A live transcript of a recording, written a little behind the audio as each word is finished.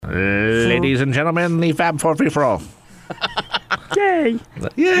Ladies and gentlemen, the Fab Four Free-For-All. Yay!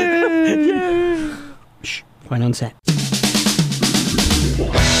 Yay! Yay! Shh, right on set.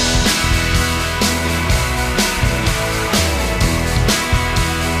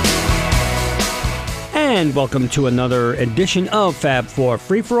 And welcome to another edition of Fab Four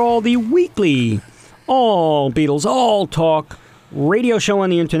Free-For-All, the weekly all Beatles, all talk radio show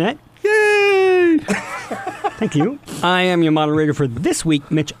on the internet. Yay! Thank you. I am your moderator for this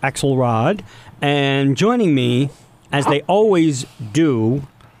week, Mitch Axelrod, and joining me, as they always do,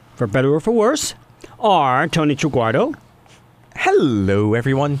 for better or for worse, are Tony Triguardo. Hello,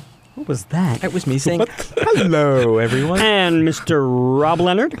 everyone. What was that? That was me saying hello, everyone. And Mr. Rob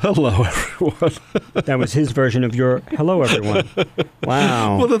Leonard. Hello, everyone. That was his version of your hello, everyone.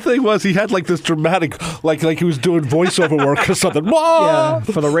 Wow. Well, the thing was, he had like this dramatic, like he was doing voiceover work or something. Yeah,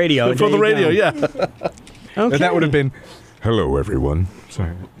 for the radio. For the radio, yeah. Okay. And that would have been hello, everyone.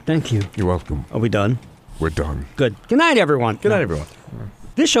 Sorry. Thank you. You're welcome. Are we done? We're done. Good. Good night, everyone. Good night, everyone.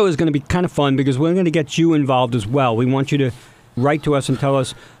 This show is going to be kind of fun because we're going to get you involved as well. We want you to write to us and tell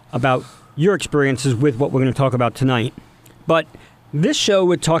us about your experiences with what we're going to talk about tonight. But this show,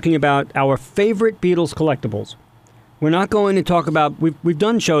 we're talking about our favorite Beatles collectibles. We're not going to talk about... We've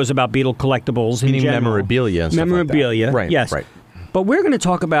done shows about Beatle collectibles in Meaning general. memorabilia and stuff Memorabilia, like that. Right, yes. right. But we're going to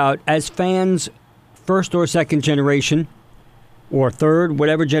talk about, as fans, first or second generation, or third,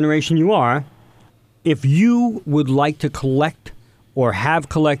 whatever generation you are, if you would like to collect or have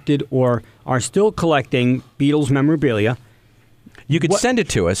collected or are still collecting Beatles memorabilia... You could send it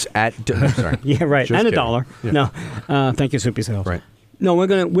to us at... sorry. Yeah, right. Just and kidding. $1. Yeah. No, thank you, Soupy Sales. Right. No, we're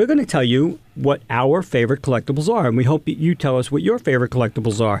gonna tell you what our favorite collectibles are, and we hope that you tell us what your favorite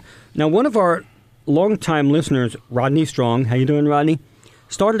collectibles are. Now, one of our longtime listeners, Rodney Strong, how you doing, Rodney?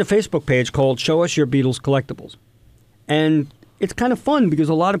 Started a Facebook page called "Show Us Your Beatles Collectibles," and it's kind of fun because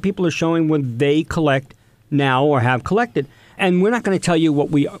a lot of people are showing what they collect now or have collected, and we're not going to tell you what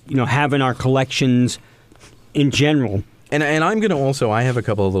we have in our collections in general. And I'm going to also... I have a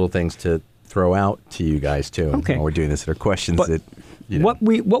couple of little things to throw out to you guys, too. Okay. While we're doing this. There are questions But that what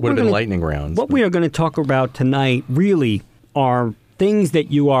would have been lightning rounds. What we are going to talk about tonight really are things that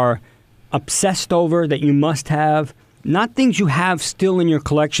you are obsessed over, that you must have. Not things you have still in your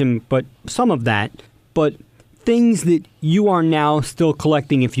collection, but some of that. But things that you are now still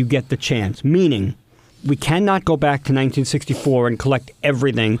collecting if you get the chance. Meaning, we cannot go back to 1964 and collect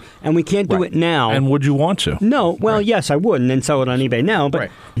everything, and we can't do it now. And would you want to? No, well, yes, I would, and then sell it on eBay now. But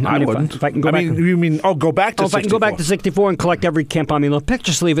Right. I wouldn't. If I can go back. you mean, go back to 64? If I can go back to 64 and collect every Camp Amilo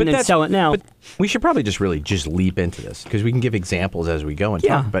picture sleeve and then sell it now. But we should probably just leap into this because we can give examples as we go and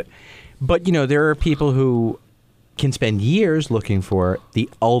Yeah. talk. But there are people who can spend years looking for the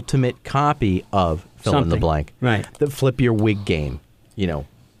ultimate copy of fill in the Something. blank. Right. The flip your wig game,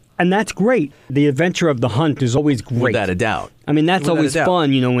 And that's great. The adventure of the hunt is always great. without a doubt. I mean, that's Without always a doubt.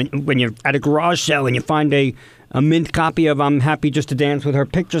 fun, when you're at a garage sale and you find a mint copy of I'm Happy Just to Dance with Her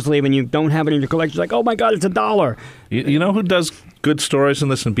picture sleeve and you don't have it in your collection. It's like, oh my God, it's $1. You know who does good stories in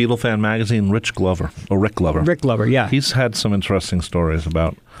this in Beatle Fan Magazine? Rick Glover. Rick Glover, yeah. He's had some interesting stories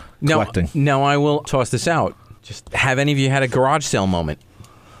about collecting. Now, I will toss this out. Just have any of you had a garage sale moment?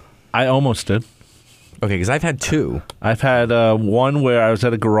 I almost did. Okay, because I've had two. I've had one where I was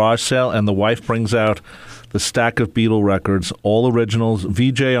at a garage sale and the wife brings out the stack of Beatle records, all originals,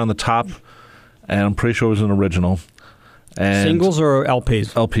 VJ on the top, and I'm pretty sure it was an original. And Singles or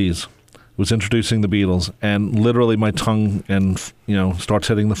LPs? LPs. It was introducing the Beatles, and literally my tongue starts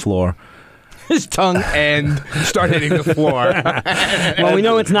hitting the floor. His tongue and start hitting the floor. Well, we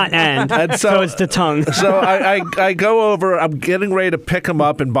know it's not and so it's the tongue. So I go over, I'm getting ready to pick him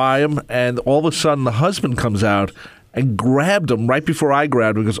up and buy him, and all of a sudden the husband comes out and grabbed him right before I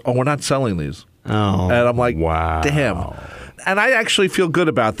grabbed him and goes, "Oh, we're not selling these." Oh. And I'm like, wow. Damn. And I actually feel good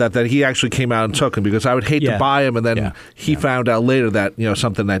about that he actually came out and took him, because I would hate to buy him and then he found out later that,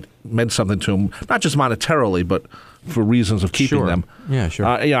 something that meant something to him, not just monetarily, but for reasons of keeping them. Yeah, sure.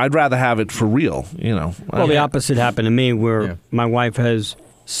 I'd rather have it for real, Well, the opposite happened to me, where my wife has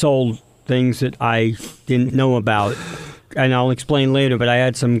sold things that I didn't know about. And I'll explain later, but I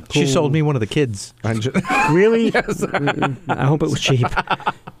had some cool... She sold me one of the kids. Really? Yes. I hope it was cheap.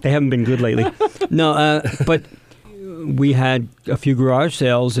 They haven't been good lately. No, but we had a few garage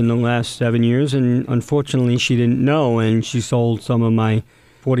sales in the last 7 years, and unfortunately she didn't know, and she sold some of my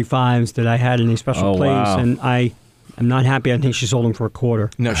 45s that I had in a special place. Wow. And I I'm not happy. I think she sold them for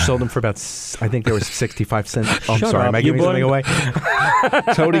 $0.25. No, she sold them for about, I think there was 65 cents. Oh, I'm Shut sorry. up. Am I You giving something away?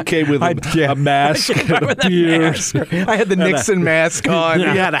 Tony came with a mask and a beard. I had the Nixon mask on. He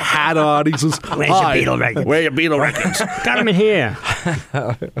had a hat on. He says, Where's your "Hi, Beatle records?" where are your Beatle records?" Got them in here.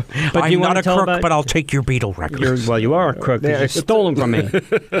 But I'm you not want a to tell crook, about, but I'll take your Beatle records. well, you are a crook. 'Cause you stole them from me.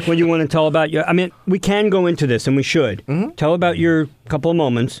 What you want to tell about your? I mean, we can go into this, and we should. Tell about your couple of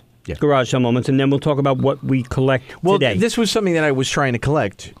moments, garage sale moments, and then we'll talk about what we collect today. This was something that I was trying to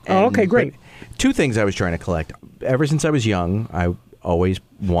collect. Oh, okay, great. Two things I was trying to collect. Ever since I was young, I always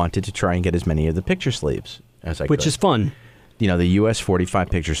wanted to try and get as many of the picture sleeves as I could. Which is fun. You know, the US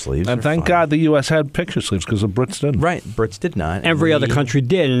 45 picture sleeves. And are thank fun. God the U.S. had picture sleeves because the Brits didn't. Right, Brits did not. Every other country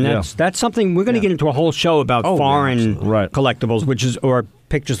did, and that's something we're going to get into a whole show about foreign collectibles, or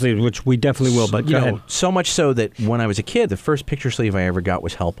picture sleeves, which we definitely will. But go ahead. So much so that when I was a kid, the first picture sleeve I ever got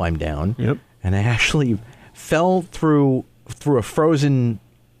was Help I'm Down. Yep. And I actually fell through a frozen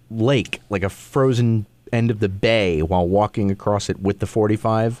lake, like a frozen end of the bay, while walking across it with the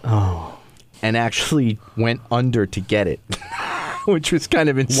 45. Oh. And actually went under to get it. Which was kind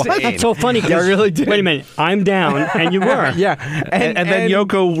of insane. What? That's so funny. Yeah, I really did. Wait a minute. I'm down, and you were. Yeah. And then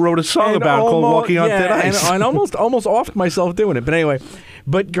Yoko wrote a song about it called Walking on Thin Ice. And almost offed myself doing it. But anyway,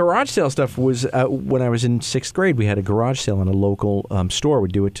 garage sale stuff was, when I was in 6th grade, we had a garage sale in a local store.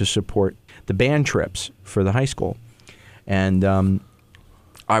 We'd do it to support the band trips for the high school. And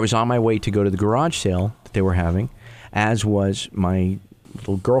I was on my way to go to the garage sale that they were having, as was my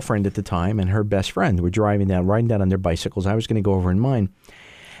little girlfriend at the time and her best friend. We're riding down on their bicycles. I was going to go over in mine.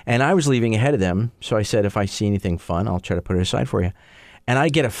 And I was leaving ahead of them, so I said, if I see anything fun, I'll try to put it aside for you. And I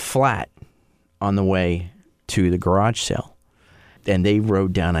get a flat on the way to the garage sale. And they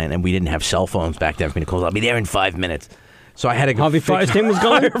rode down, and we didn't have cell phones back then for me to call. I'll be there in 5 minutes. So I had to go. Harvey Firestein was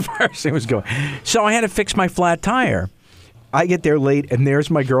going? Firestein was going. So I had to fix my flat tire. I get there late, and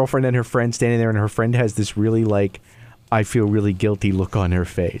there's my girlfriend and her friend standing there, and her friend has this really, I feel really guilty look on her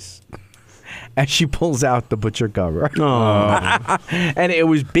face as she pulls out the butcher cover. Oh. And it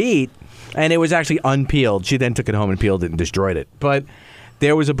was beat, and it was actually unpeeled. She then took it home and peeled it and destroyed it. But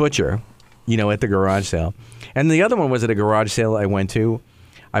there was a butcher, at the garage sale. And the other one was at a garage sale I went to.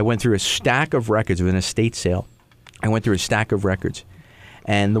 I went through a stack of records. It was an estate sale. I went through a stack of records.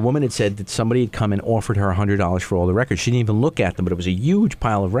 And the woman had said that somebody had come and offered her $100 for all the records. She didn't even look at them, but it was a huge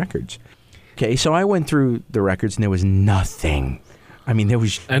pile of records. Okay, so I went through the records, and there was nothing. I mean, there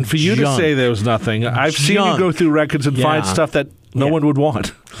was And for you junk. to say there was nothing, I've seen you go through records and find stuff that no one would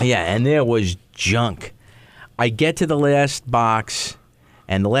want. Yeah, and there was junk. I get to the last box,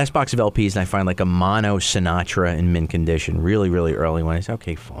 and the last box of LPs, and I find a mono Sinatra in mint condition, really, really early one. I said,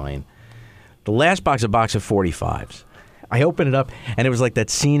 okay, fine. The last box, a box of 45s. I open it up, and it was like that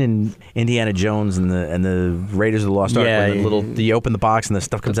scene in Indiana Jones and the Raiders of the Lost Ark, when you open the box and the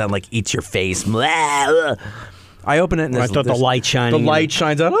stuff comes out and eats your face. I open it, and I thought the light shining. The light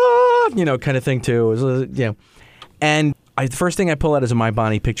shines out, kind of thing too. It was, and the first thing I pull out is a My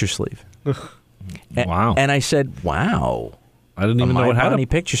Bonnie picture sleeve. Wow! And I said, "Wow." I didn't even know it had a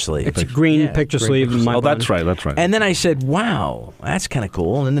picture sleeve. It's a green picture sleeve. Oh, that's right. That's right. And then I said, "Wow, that's kind of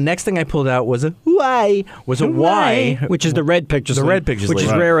cool." And then the next thing I pulled out was a Y, which is the red picture sleeve. The red picture sleeve, which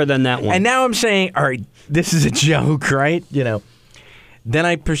is rarer than that one. And now I'm saying, "All right, this is a joke, right?" Then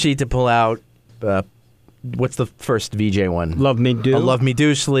I proceed to pull out. What's the first VJ one? Love Me Do. A Love Me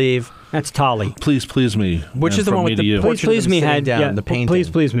Do sleeve. That's Tolly. Please Please Me. Which is the one with the Please Please Me had the painting. Please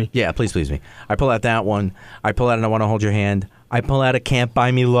Please Me. Yeah, Please Please Me. I pull out that one. I pull out and I Want to Hold Your Hand. I pull out a Can't Buy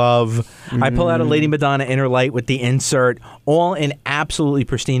Me Love. I pull out a Lady Madonna Inner Light with the insert, all in absolutely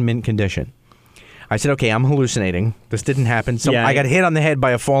pristine mint condition. I said, okay, I'm hallucinating. This didn't happen. So I got hit on the head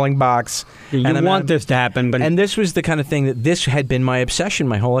by a falling box. You want this to happen, but... And this was the kind of thing that this had been my obsession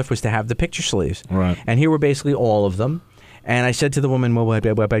my whole life, was to have the picture sleeves. Right. And here were basically all of them. And I said to the woman, well,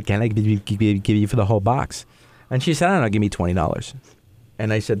 what can I give you for the whole box? And she said, I don't know, give me $20.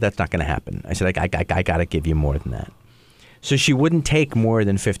 And I said, that's not going to happen. I said, I got to give you more than that. So she wouldn't take more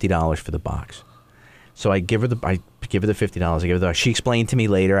than $50 for the box. So I give her the $50. I give her she explained to me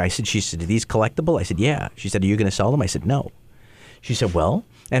later. She said, are these collectible? I said, yeah. She said, are you going to sell them? I said, no. She said, well,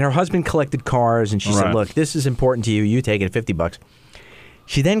 and her husband collected cars, and she said, look, this is important to you. You take it at $50.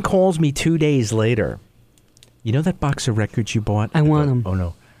 She then calls me 2 days later. You know that box of records you bought? I want them. Oh,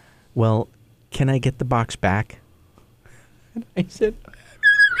 no. Well, can I get the box back? And I said...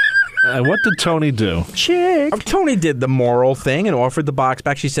 what did Tony do? Chick. Tony did the moral thing and offered the box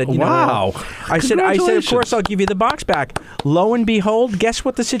back. She said, wow. I said, of course, I'll give you the box back. Lo and behold, guess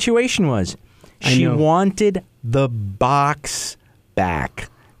what the situation was? She wanted the box back.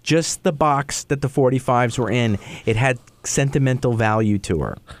 just the box that the 45s were in. It had sentimental value to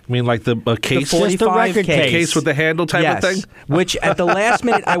her. I mean, like the case? The 45 Just the record case with the handle type of thing? Which at the last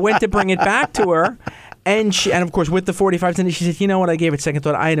minute, I went to bring it back to her. And of course, with the 45s in it, she said, you know what, I gave it second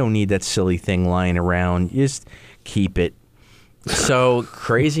thought. I don't need that silly thing lying around. Just keep it. So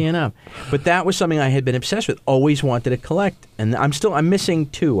crazy enough. But that was something I had been obsessed with. Always wanted to collect. And I'm missing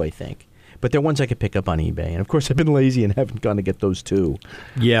 2, I think. But they're ones I could pick up on eBay. And of course, I've been lazy and haven't gone to get those 2.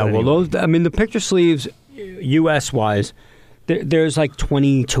 Yeah, But well, anyway. the picture sleeves, U.S.-wise, there's like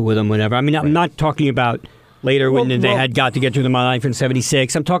 22 of them, whatever. I mean, I'm not talking about later when they had got to get through the My Life in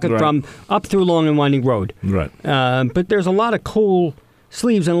 76. I'm talking from up through Long and Winding Road. Right. But there's a lot of cool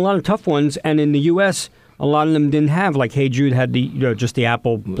sleeves and a lot of tough ones. And in the U.S., a lot of them didn't have, like Hey Jude had just the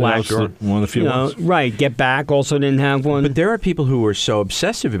Apple Black. One of the few ones. Right. Get Back also didn't have one. But there are people who are so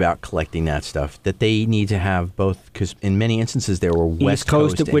obsessive about collecting that stuff that they need to have both, because in many instances there were West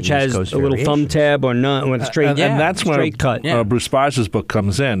Coast and which East has Coast a little thumb variations. tab or not, with straight, and that's where straight cut. Bruce Spicer's book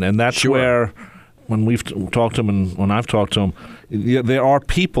comes in, and that's where, when we've talked to him and when I've talked to him, there are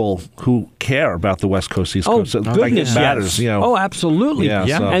people who care about the West Coast, East Coast. Goodness, like it matters, yes. Oh, absolutely. Yeah.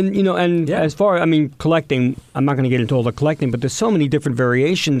 So. And as far, I mean, collecting, I'm not going to get into all the collecting, but there's so many different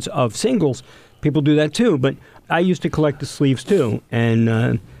variations of singles. People do that too, but I used to collect the sleeves too,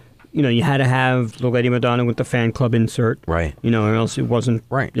 and you had to have the Lady Madonna with the fan club insert, right? Or else it wasn't,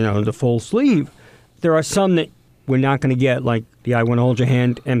 right? The full sleeve. There are some that we're not going to get, like the I Want to Hold Your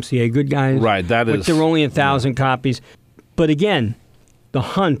Hand MCA Good Guys, right? That is. There are only 1,000 copies. But again, the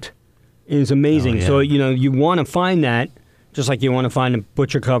hunt is amazing. Oh, yeah. So, you want to find that, just like you want to find a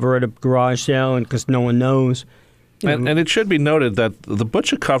butcher cover at a garage sale, and because no one knows. And it should be noted that the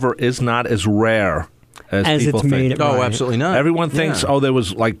butcher cover is not as rare as people it's think. made it. Oh, right. absolutely not. Everyone thinks, there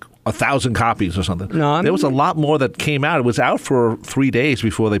was like 1,000 copies or something. No, I mean, there was a lot more that came out. It was out for 3 days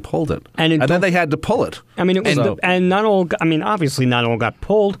before they pulled it, and then they had to pull it. I mean, it was, and not all. I mean, obviously, not all got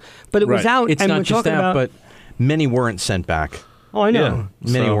pulled, but it was out. It's and not we're just talking that, about, but many weren't sent back. Oh, I know.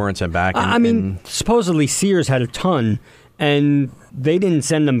 Yeah, many weren't sent back. I mean, supposedly Sears had a ton, and they didn't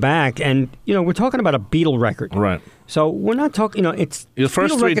send them back. And we're talking about a Beatle record, right? So we're not talking. It's the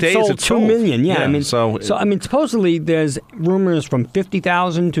first Beatle 3 days sold it's 2 million. Yeah, yeah, I mean, so I mean, supposedly there's rumors from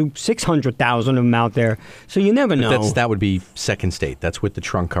 50,000 to 600,000 of them out there. So you never know. That would be second state. That's with the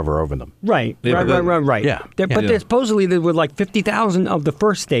trunk cover over them. Right, Yeah, right. Yeah. But there's supposedly there were like 50,000 of the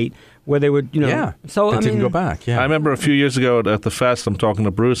first state where they would, Yeah. So that didn't go back. Yeah. I remember a few years ago at the fest, I'm talking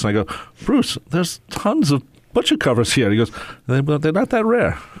to Bruce, and I go, Bruce, there's tons of butcher covers here. He goes, they're not that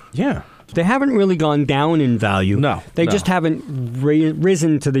rare. Yeah. They haven't really gone down in value. No, they just haven't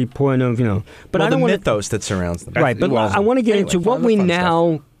risen to the point of But I don't the want mythos that surrounds them. Right, but I want to get into what we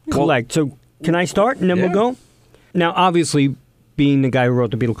now collect. So can I start and then we'll go? Now, obviously, being the guy who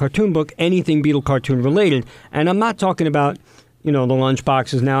wrote the Beatle cartoon book, anything Beatle cartoon related, and I'm not talking about the lunch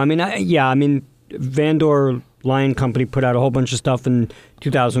boxes now. I mean, Vandor Lion Company put out a whole bunch of stuff in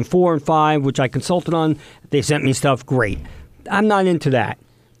 2004 and 5, which I consulted on. They sent me stuff. Great. I'm not into that.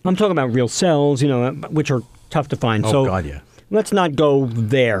 I'm talking about real cells, which are tough to find. Oh, so God, yeah. Let's not go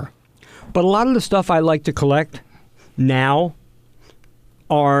there. But a lot of the stuff I like to collect now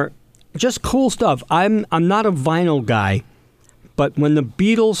are just cool stuff. I'm not a vinyl guy, but when the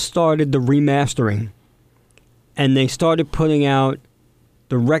Beatles started the remastering and they started putting out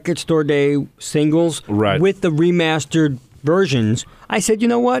the Record Store Day singles with the remastered versions, I said, you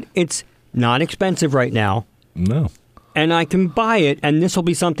know what? It's not expensive right now. No. And I can buy it, and this will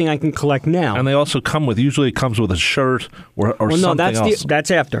be something I can collect now. And they also usually it comes with a shirt or something else. That's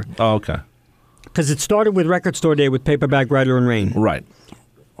after. Oh, okay. Because it started with Record Store Day with Paperback Writer and Rain. Right.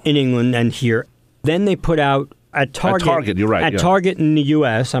 In England and here. Then they put out at Target. At Target, you're right. At Target in the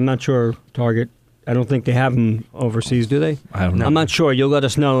U.S. I'm not sure Target. I don't think they have them overseas, do they? I don't know. I'm not sure. You'll let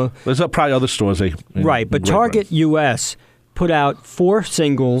us know. There's probably other stores. Right, but Target U.S. put out 4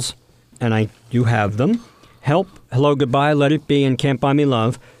 singles, and I do have them. Help, Hello, Goodbye, Let It Be, and Can't Buy Me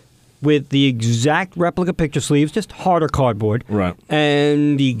Love, with the exact replica picture sleeves, just harder cardboard. Right.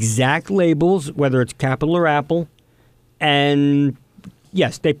 And the exact labels, whether it's Capital or Apple. And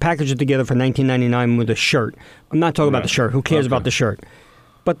yes, they packaged it together for $19.99 with a shirt. I'm not talking about the shirt. Who cares about the shirt?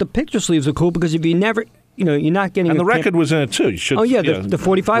 But the picture sleeves are cool because if you never, you're not getting... And the record was in it, too. The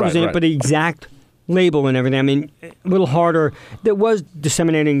 45 was in it, but the exact label and everything. I mean, a little harder. There was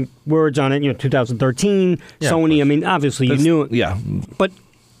disseminating words on it, 2013, Sony. I mean, obviously you knew it. Yeah. But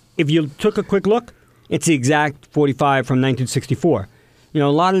if you took a quick look, it's the exact 45 from 1964. A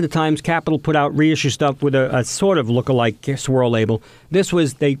lot of the times Capitol put out reissue stuff with a sort of look-alike swirl label. This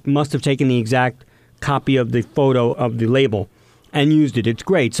was, they must have taken the exact copy of the photo of the label and used it. It's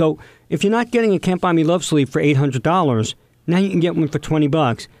great. So if you're not getting a Can't Buy Me Love sleeve for $800, now you can get one for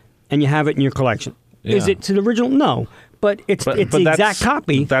 $20, and you have it in your collection. Yeah. Is it the original? No, but it's the exact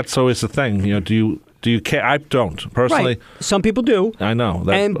copy. That's always the thing. Do you care? I don't personally. Right. Some people do. I know.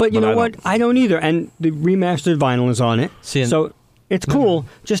 But you know what? I don't either. And the remastered vinyl is on it, so it's cool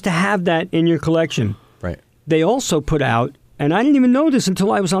just to have that in your collection. Right. They also put out, and I didn't even know this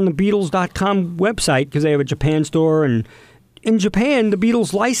until I was on the Beatles.com website because they have a Japan store, and in Japan the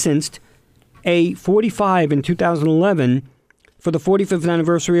Beatles licensed a 45 in 2011 for the 45th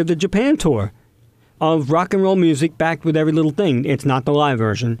anniversary of the Japan tour of rock and roll music backed with every little thing. It's not the live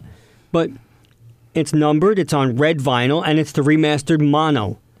version, but it's numbered, it's on red vinyl, and it's the remastered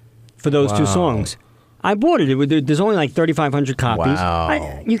mono for those two songs. I bought it. There's only like 3,500 copies.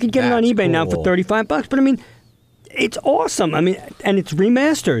 Wow. You can get it on eBay now for $35, but I mean, it's awesome. I mean, and it's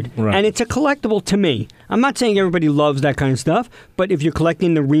remastered, and it's a collectible to me. I'm not saying everybody loves that kind of stuff, but if you're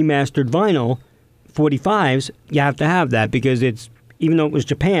collecting the remastered vinyl 45s, you have to have that because it's, even though it was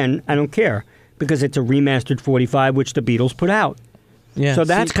Japan, I don't care because it's a remastered 45 which the Beatles put out. Yeah. So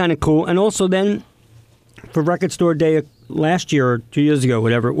that's kind of cool. And also then for Record Store Day last year or 2 years ago,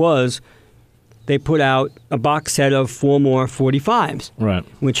 whatever it was, they put out a box set of 4 more 45s. Right.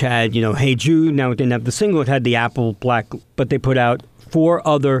 Which had, Hey Jude. Now it didn't have the single. It had the Apple Black. But they put out 4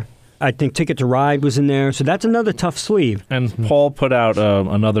 other, I think Ticket to Ride was in there. So that's another tough sleeve. And Paul put out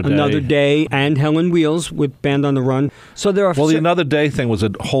Another Day. Another Day and Hell on Wheels with Band on the Run. So there are... Well, the Another Day thing was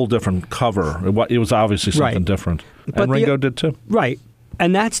a whole different cover. It was obviously something different. But and Ringo did too. Right.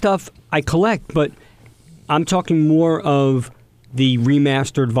 And that stuff I collect, but I'm talking more of the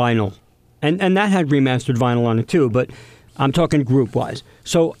remastered vinyl. And that had remastered vinyl on it too, but I'm talking group-wise.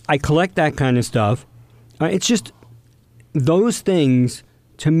 So I collect that kind of stuff. It's just those things,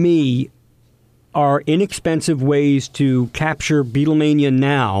 to me, are inexpensive ways to capture Beatlemania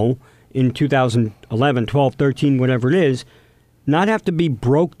now in 2011, 12, 13, whatever it is, not have to be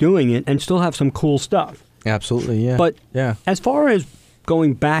broke doing it and still have some cool stuff. Absolutely, yeah. But as far as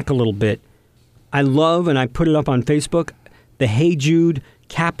going back a little bit, I love, and I put it up on Facebook, the Hey Jude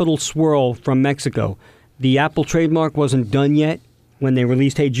Capital Swirl from Mexico. The Apple trademark wasn't done yet when they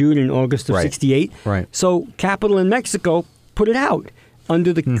released Hey Jude in August of '68. Right. So Capitol in Mexico put it out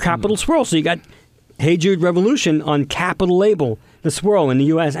under the Capital Swirl. So you got Hey Jude Revolution on Capitol label, the swirl in the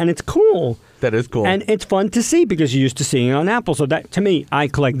U.S., and it's cool. That is cool. And it's fun to see because you're used to seeing it on Apple. So that, to me, I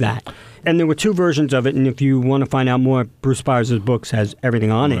collect that. And there were 2 versions of it, and if you want to find out more, Bruce Spires' books has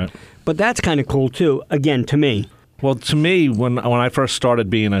everything on it. But that's kind of cool, too, again, to me. Well, to me, when I first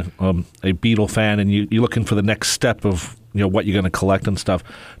started being a Beatle fan, and you're looking for the next step of what you're going to collect and stuff,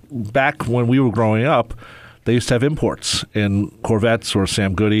 back when we were growing up, they used to have imports in Corvettes or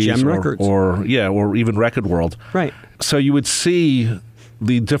Sam Goody's or even Record World. Right. So you would see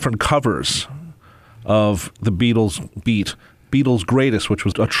the different covers of the Beatles Beatles Greatest, which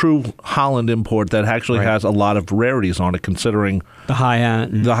was a true Holland import that actually has a lot of rarities on it, considering the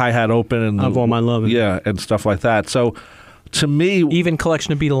hi-hat open and of All My Love, and stuff like that. So, to me, even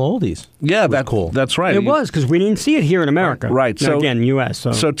collection of Beatle oldies, that's cool. That's right. It was because we didn't see it here in America, right? So again, U.S.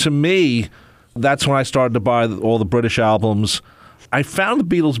 So to me, that's when I started to buy all the British albums. I found the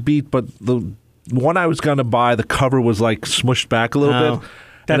Beatles beat, but the one I was going to buy, the cover was like smushed back a little bit.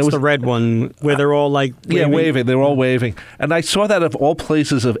 That's the red one where they're all like waving. Yeah, waving. They were all waving. And I saw that of all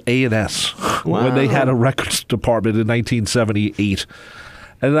places of A&S when they had a records department in 1978.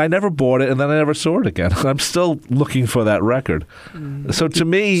 And I never bought it, and then I never saw it again. I'm still looking for that record. So to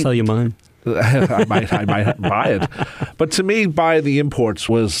me... Sell you mine. I might buy it. But to me, buying the imports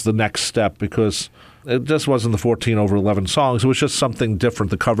was the next step because it just wasn't the 14 over 11 songs. It was just something different.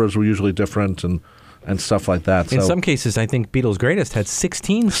 The covers were usually different and stuff like that. In some cases, I think Beatles Greatest had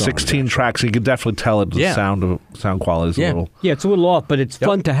 16 songs. 16 tracks. You could definitely tell it. The sound quality is a little... Yeah, it's a little off, but it's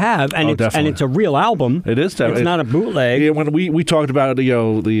fun to have, and it's a real album. It is. It's not a bootleg. Yeah, when we talked about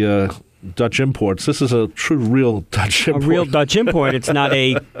the Dutch imports, this is a true, real Dutch import. A real Dutch import. It's not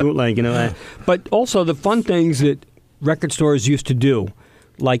a bootleg, But also the fun things that record stores used to do,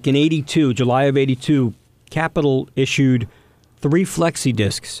 like in July of 82, Capitol issued 3 flexi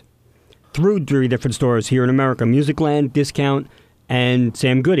discs through 3 different stores here in America, Musicland, Discount, and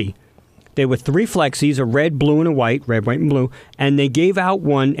Sam Goody. They were 3 flexis, a red, blue, and a white, red, white, and blue, and they gave out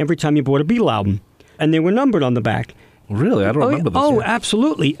one every time you bought a Beatle album. And they were numbered on the back. Really? I don't remember this. Oh,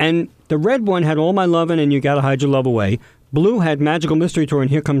 absolutely. And the red one had All My Lovin' and You Gotta Hide Your Love Away. Blue had Magical Mystery Tour and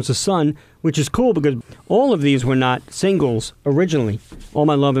Here Comes the Sun, which is cool because all of these were not singles originally. All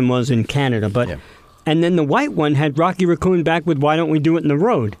My Lovin' was in Canada. And then the white one had Rocky Raccoon back with Why Don't We Do It in the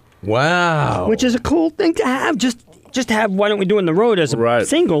Road. Wow. Which is a cool thing to have. Just just have Why Don't We Do It on the Road as a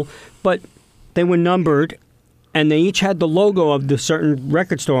single, but they were numbered, and they each had the logo of the certain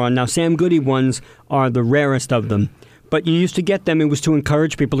record store on. Now, Sam Goody ones are the rarest of them. But you used to get them. It was to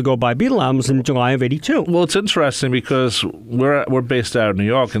encourage people to go buy Beatle albums in July of '82. Well, it's interesting because we're based out of New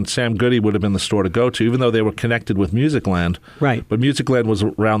York, and Sam Goody would have been the store to go to, even though they were connected with Musicland. Right. But Musicland was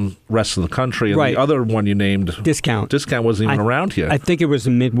around the rest of the country, and the other one you named, Discount wasn't even around here. I think it was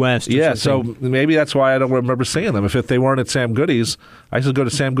the Midwest. Yeah, so maybe that's why I don't remember seeing them. If they weren't at Sam Goody's, I used to go to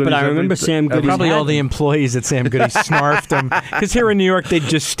Sam Goody's. But I remember Sam Goody's. Probably all the employees at Sam Goody's snarfed them. Because here in New York, they'd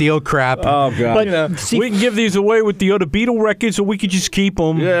just steal crap. Oh, God. But, we can give these away with the other Beatle records, so we could just keep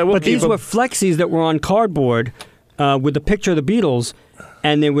them. Yeah, but these were flexis that were on cardboard with a picture of the Beatles,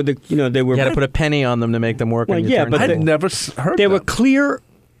 and they were You had to put a penny on them to make them work. Well, yeah, but I'd never heard. They were clear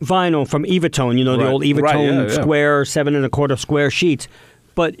vinyl from Evatone. The old Evatone square 7 1/4 square sheets,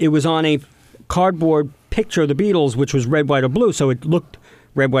 but it was on a cardboard picture of the Beatles, which was red, white, or blue. So it looked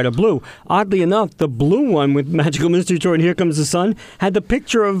red, white, or blue. Oddly enough, the blue one with Magical Mystery Tour and Here Comes the Sun had the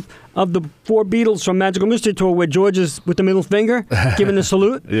picture of the 4 Beatles from Magical Mystery Tour where George is with the middle finger giving the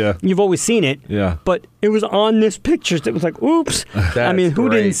salute. Yeah. You've always seen it. Yeah. But it was on this picture. So it was like, oops. Who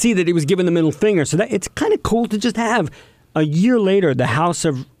didn't see that he was giving the middle finger? So it's kind of cool to just have. A year later, the House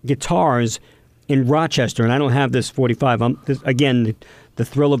of Guitars in Rochester, and I don't have this 45. Again, the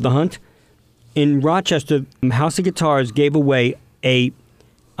thrill of the hunt. In Rochester, House of Guitars gave away a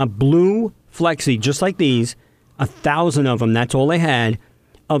blue flexi, just like these, 1,000 of them, that's all they had,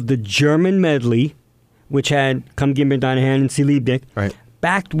 of the German medley, which had Come Give Me Deine Hand and Sie liebt dich,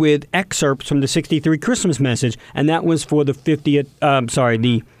 backed with excerpts from the 63 Christmas message, and that was for the the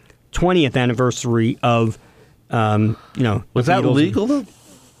 20th anniversary of, Was that legal, though?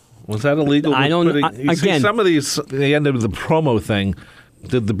 Was that illegal? I don't know. Again, some of these, the end of the promo thing,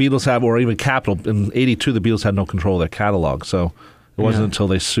 did the Beatles have, or even Capitol, in '82, the Beatles had no control of their catalog, so it wasn't until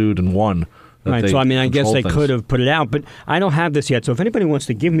they sued and won. Right, so I guess they could have put it out, but I don't have this yet. So if anybody wants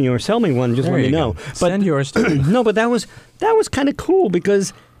to give me or sell me one, just let me know. Send yours. No, but that was kind of cool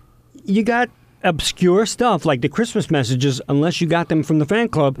because you got obscure stuff like the Christmas messages. Unless you got them from the fan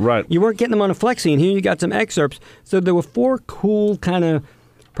club, you weren't getting them on a flexi. And here you got some excerpts. So there were 4 cool kind of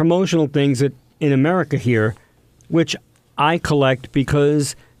promotional things that in America here, which I collect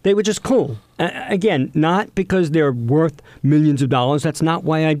because they were just cool. Again, not because they're worth millions of dollars. That's not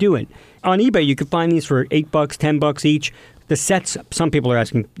why I do it. On eBay, you can find these for $8, $10 each. The sets, some people are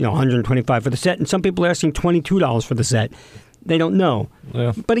asking $125 for the set, and some people are asking $22 for the set. They don't know.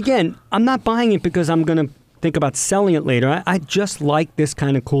 Yeah. But again, I'm not buying it because I'm going to think about selling it later. I just like this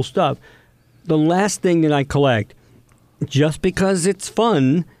kind of cool stuff. The last thing that I collect, just because it's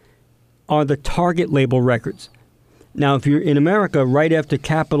fun, are the Target label records. Now, if you're in America, right after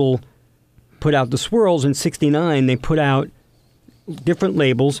Capitol put out the Swirls in '69, they put out different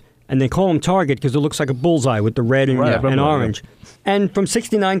labels, and they call them Target because it looks like a bullseye with the red and orange. And from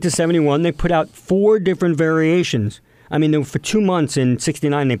 '69 to '71, they put out 4 different variations. I mean, for 2 months in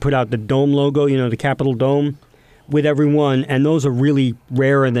 '69, they put out the Dome logo, the Capitol Dome, with every one, and those are really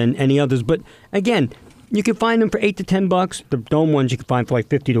rarer than any others. But again, you can find them for $8 to $10. The Dome ones you can find for like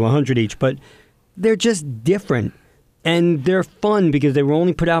 $50 to $100 each, but they're just different. And they're fun because they were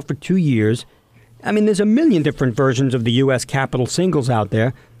only put out for 2 years. I mean, there's a million different versions of the U.S. Capitol singles out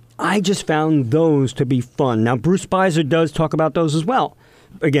there. I just found those to be fun. Now, Bruce Spicer does talk about those as well.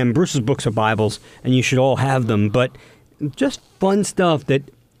 Again, Bruce's books are Bibles, and you should all have them. But just fun stuff that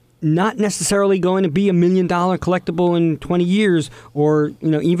not necessarily going to be $1 million collectible in 20 years or,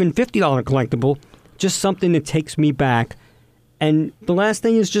 even $50 collectible. Just something that takes me back. And the last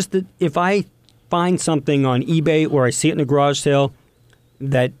thing is just that if I find something on eBay or I see it in a garage sale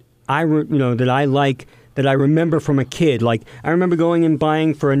that I like, that I remember from a kid. Like, I remember going and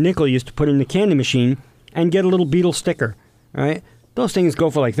buying for a nickel used to put in the candy machine and get a little Beatles sticker, right? Those things go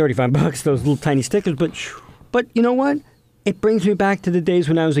for like $35, those little tiny stickers. But you know what? It brings me back to the days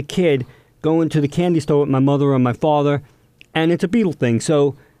when I was a kid going to the candy store with my mother or my father, and it's a Beatle thing.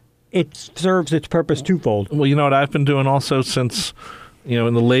 So it serves its purpose twofold. Well, you know what I've been doing also since,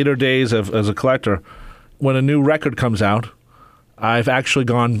 in the later days as a collector, when a new record comes out, I've actually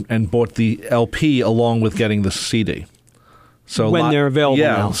gone and bought the LP along with getting the CD. So when they're available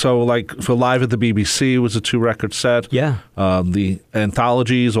now. Yeah, so like for Live at the BBC was a 2-record set. Yeah. The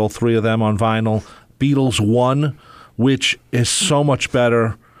anthologies, all 3 of them on vinyl. Beatles 1, which is so much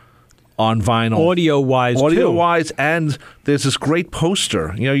better on vinyl. Audio-wise, and there's this great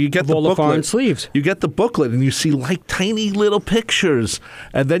poster. You get the all booklet. The foreign sleeves. You get the booklet, and you see like tiny little pictures,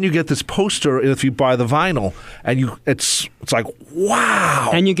 and then you get this poster if you buy the vinyl, and it's like, wow.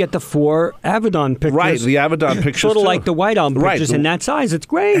 And you get the 4 Avedon pictures. Right, the Avedon pictures. Sort of like the White Album pictures in that size. It's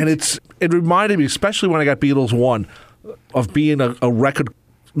great. And it reminded me, especially when I got Beatles 1, of being a record.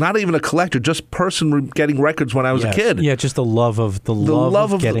 Not even a collector, just person getting records when I was a kid. Yeah, just the love of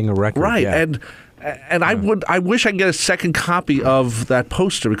getting a record. Right, yeah. and I wish I could get a second copy of that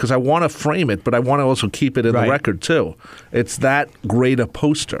poster because I want to frame it, but I want to also keep it in the record too. It's that great a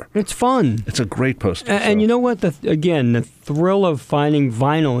poster. It's fun. It's a great poster. And you know what? The thrill of finding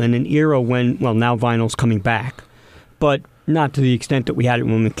vinyl in an era when, well, now vinyl's coming back, but not to the extent that we had it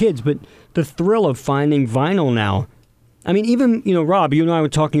when we were kids. But the thrill of finding vinyl now. I mean, even, Rob, you and I were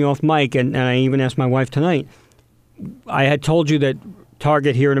talking off mic, and I even asked my wife tonight. I had told you that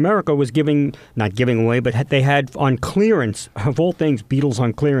Target here in America was not giving away, but they had on clearance, of all things, Beatles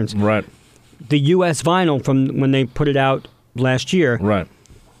on clearance. Right. The U.S. vinyl from when they put it out last year. Right.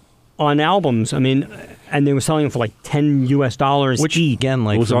 On albums, I mean, and they were selling them for like $10 Which, each. Again,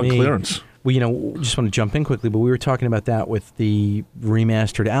 like it was for on me, clearance. Well, just want to jump in quickly, but we were talking about that with the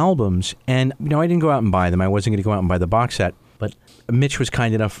remastered albums. And, I didn't go out and buy them. I wasn't going to go out and buy the box set. But Mitch was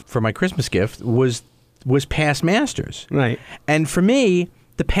kind enough for my Christmas gift was Past Masters. Right. And for me,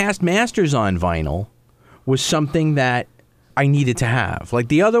 the Past Masters on vinyl was something that I needed to have. Like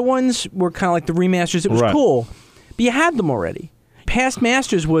the other ones were kind of like the remasters. It was cool, but you had them already. Past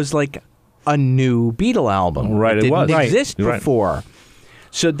Masters was like a new Beatle album. Right, it was. didn't exist before.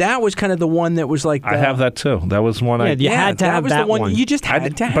 So that was kind of the one that was like... I have that too. That was one you had to have that one. You just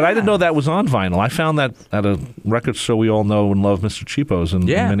had to have. But I didn't know that was on vinyl. I found that at a record store we all know and love, Mr. Cheapo's in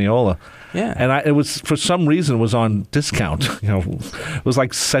Mineola. Yeah. And it was, for some reason, was on discount. It was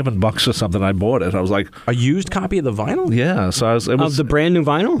like $7 or something. I bought it. I was like... A used copy of the vinyl? Yeah. So of the brand new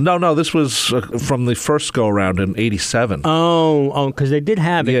vinyl? No, this was from the first go-around in 87. Oh, because they did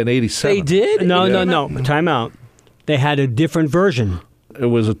have it. Yeah, in 87. They did? No. Time out. They had a different version. It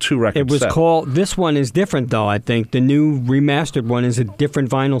was a 2-record set. It was called... This one is different, though, I think. The new remastered one is a different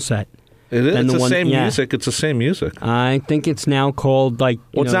vinyl set. It is. It's the same music. It's the same music. I think it's now called,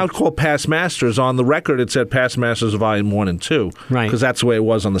 it's now called Past Masters. On the record, it said Past Masters Volume 1 and 2. Right. Because that's the way it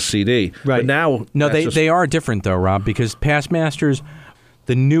was on the CD. Right. But now... No, they are different, though, Rob, because Past Masters,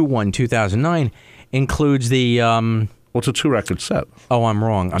 the new one, 2009, includes the... Well, it's a 2-record set. Oh, I'm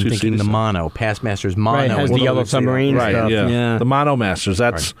wrong. I'm thinking the mono. Past Masters mono. Right, it has the Yellow Submarine stuff. Yeah. The mono masters.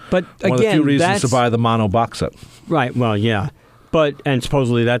 That's but one of the few reasons to buy the mono box set. Right, well, yeah. And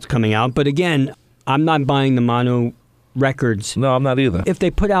supposedly that's coming out. But again, I'm not buying the mono records. No, I'm not either. If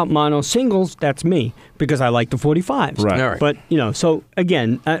they put out mono singles, that's me, because I like the 45s. Right. All right. But, so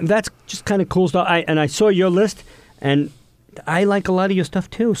again, that's just kind of cool stuff. I saw your list, and... I like a lot of your stuff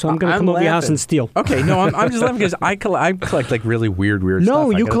too, so I'm going to come over to your house and steal. Okay, no, I'm just laughing because I collect like really weird stuff.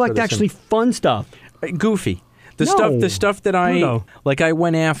 No, you collect actually fun stuff. Goofy. The stuff that I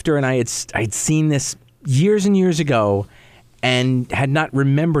went after, and I'd seen this years and years ago and had not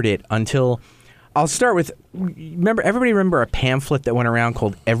remembered it until... I'll start with, everybody remember a pamphlet that went around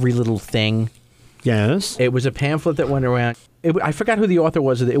called Every Little Thing? Yes. It was a pamphlet that went around. I forgot who the author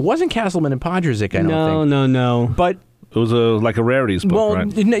was. It wasn't Castleman and Podrzik, I don't think. No. But... It was like a rarities book,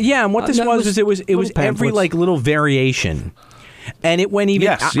 right? Yeah, and what this was it was every like little variation. And it went even...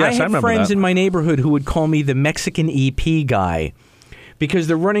 Yes, I had friends that. in my neighborhood who would call me the Mexican EP guy because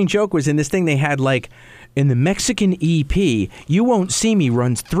the running joke was in this thing they had like, in the Mexican EP, You Won't See Me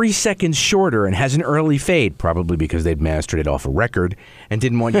runs 3 seconds shorter and has an early fade, probably because they'd mastered it off a record and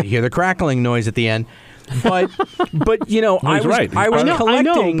didn't want you to hear the crackling noise at the end. But I was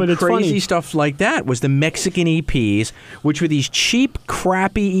collecting but it's crazy funny. stuff like that. Was the Mexican EPs, which were these cheap,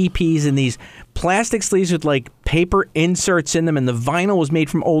 crappy EPs in these plastic sleeves with like paper inserts in them, and the vinyl was made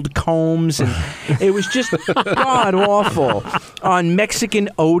from old combs, and it was just god awful. On Mexican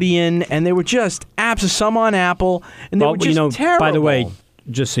Odeon, and they were just some on Apple, and they were just terrible. By the way,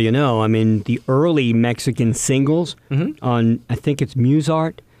 just so you know, I mean the early Mexican singles on I think it's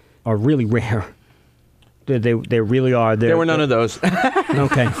Musart are really rare. They really are. There were none of those.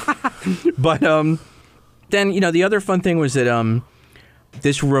 Okay. But then, the other fun thing was that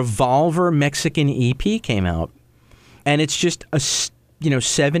this Revolver Mexican EP came out, and it's just a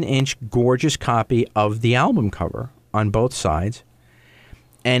 7-inch gorgeous copy of the album cover on both sides,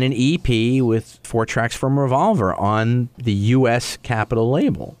 and an EP with 4 tracks from Revolver on the U.S. Capitol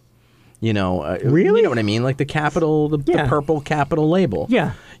label. Really? You know what I mean? Like the Capitol, the purple Capitol label.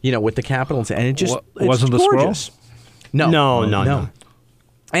 Yeah. With the Capitol, and it just wasn't it's the gorgeous. scroll? No.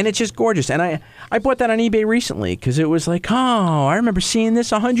 And it's just gorgeous. And I bought that on eBay recently because it was like, oh, I remember seeing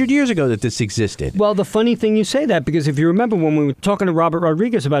this 100 years ago that this existed. Well, the funny thing you say that, because if you remember when we were talking to Robert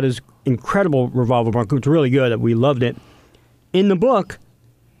Rodriguez about his incredible Revolver Bronco, it's really good, that we loved it. In the book,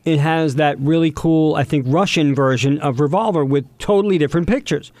 it has that really cool, I think, Russian version of Revolver with totally different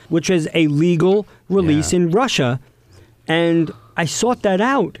pictures, which is a legal release in Russia. And I sought that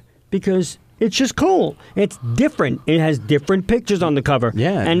out because it's just cool. It's different. It has different pictures on the cover.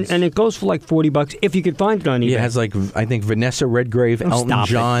 Yeah. And it goes for like $40 if you could find it on eBay. It has like, I think, Vanessa Redgrave, Elton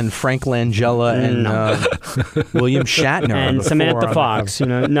John, Frank Langella, and William Shatner. And Samantha Fox.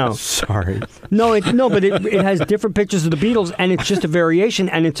 No. Sorry. But it has different pictures of the Beatles, and it's just a variation,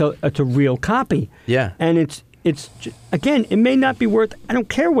 and it's a real copy. Yeah. And again, it may not be worth, I don't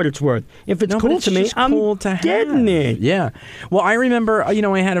care what it's worth. If it's cool to me, I'm cool to getting it. Yeah. Well, I remember, I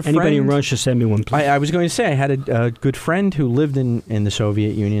had a friend. Anybody in Russia, send me one, please. I was going to say, I had a good friend who lived in the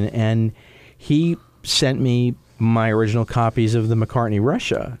Soviet Union, and he sent me my original copies of the McCartney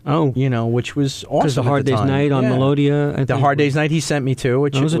Russia. Oh. Which was awesome. Because the Hard Day's Night on Melodia. The Hard Day's Night he sent me too,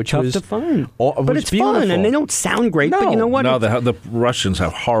 which was tough to find. But it's fun, and they don't sound great. But you know what? No, the Russians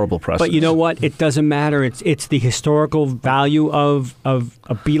have horrible press. But you know what? It doesn't matter. It's the historical value of a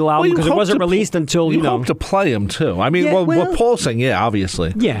Beatle album because it wasn't released until you hope to play them too. I mean, what Paul's saying,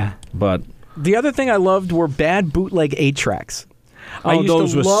 obviously. Yeah. But the other thing I loved were bad bootleg 8-tracks.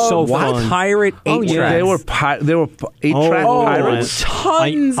 Those were so fun. Pirate 8-tracks. They were 8-track pirates.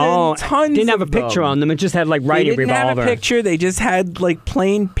 Tons and tons. Didn't have a picture on them. It just had like writing Revolver. They didn't have a picture. They just had like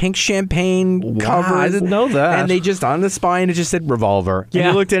plain pink champagne covers. I didn't know that. And they just on the spine it just said Revolver. Yeah.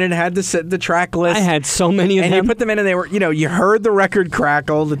 And you looked at it and it had the track list. I had so many of them. And you put them in and they were, you heard the record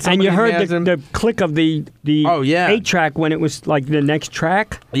crackle. And you heard the click of the 8-track when it was like the next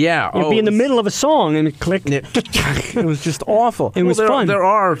track. Yeah. It'd be in the middle of a song and it clicked. It was just awful. It was fun. There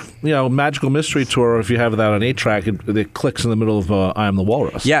are, Magical Mystery Tour, if you have that on 8-track, it clicks in the middle of I Am the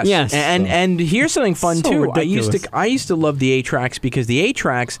Walrus. Yes. And here's something fun, so too. Ridiculous. I used to love the 8-tracks because the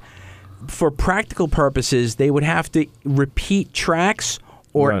 8-tracks, for practical purposes, they would have to repeat tracks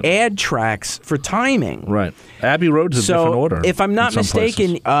or add tracks for timing. Right. Abbey Road's a different order. If I'm not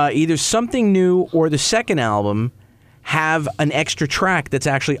mistaken, either Something New or the second album have an extra track that's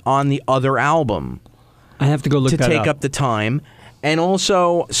actually on the other album. I have to go look that up. To take up the time. And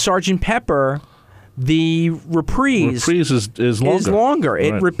also, Sgt. Pepper, the reprise is longer. Is longer.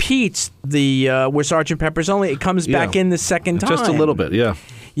 It repeats the where Sgt. Pepper's only. It comes back in the second time. Just a little bit, yeah.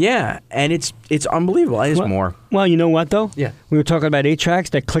 Yeah, and it's unbelievable. It is more. Well, you know what, though? Yeah. We were talking about 8-tracks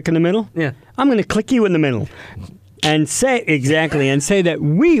that click in the middle. Yeah. I'm going to click you in the middle. And say that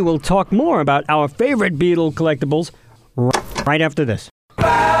we will talk more about our favorite Beatle collectibles right after this.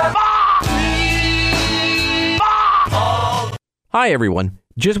 Hi, everyone.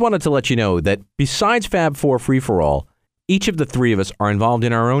 Just wanted to let you know that besides Fab 4 Free-for-All, each of the three of us are involved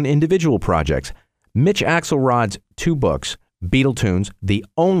in our own individual projects. Mitch Axelrod's 2 books, Beatle Tunes, the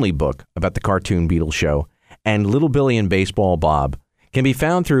only book about the cartoon Beatles show, and Little Billy and Baseball Bob, can be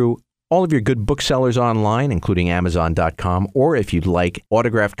found through all of your good booksellers online, including Amazon.com, or if you'd like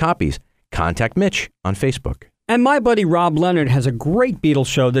autographed copies, contact Mitch on Facebook. And my buddy Rob Leonard has a great Beatles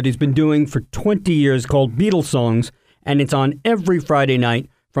show that he's been doing for 20 years called Beatles Songs, and it's on every Friday night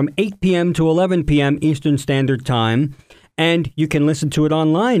from 8 p.m. to 11 p.m. Eastern Standard Time. And you can listen to it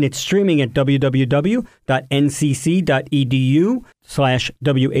online. It's streaming at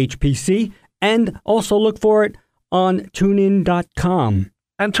www.ncc.edu/WHPC. And also look for it on tunein.com.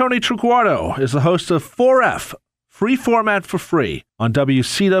 And Tony Truquardo is the host of 4F, Free Format for Free, on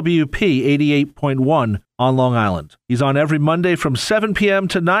WCWP 88.1 on Long Island. He's on every Monday from 7 p.m.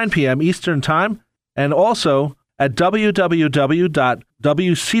 to 9 p.m. Eastern Time, and also at www.wcwp.org.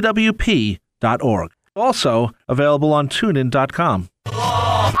 Also available on tunein.com.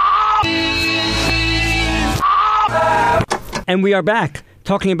 And we are back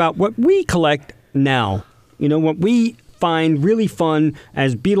talking about what we collect now. What we find really fun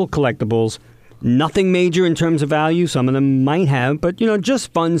as Beatle collectibles. Nothing major in terms of value. Some of them might have, but,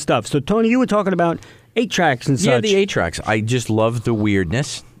 just fun stuff. So, Tony, you were talking about 8-tracks and such. Yeah, the 8-tracks. I just love the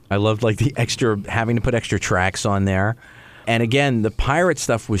weirdness. I loved the extra, having to put extra tracks on there. And again, the pirate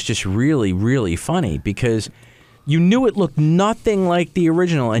stuff was just really, really funny because you knew it looked nothing like the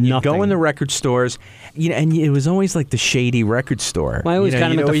original. And you'd go in the record stores, and it was always like the shady record store. Well, I always got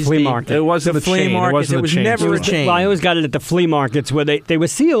them at the flea market. It wasn't the flea market. It was never a chain. Well, I always got it at the flea markets where they were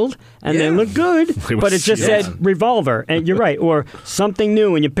sealed and they looked good, but it just said Revolver. And you're right. Or Something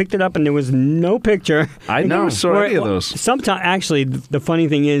New, and you picked it up and there was no picture. I never saw any of those. Sometimes, actually, the funny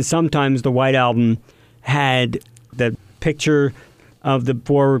thing is sometimes the White Album had the picture of the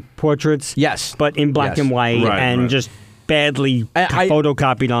 4 portraits. Yes. But in black and white and just badly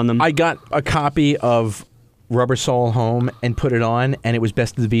photocopied on them. I got a copy of Rubber Soul home and put it on, and it was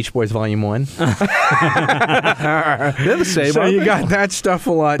Best of the Beach Boys Volume 1. They're the same. So you got that stuff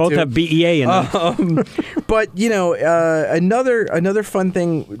a lot, Both too. have BEA in them. But, another fun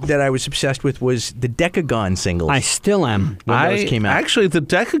thing that I was obsessed with was the Decagon singles. I still am. When those came out. Actually, the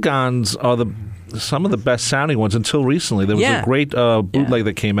Decagons are some of the best sounding ones until recently. There was a great bootleg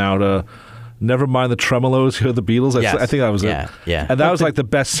that came out, Never Mind the Tremolos, Hear the Beatles. I think that was it. Yeah. And that was like the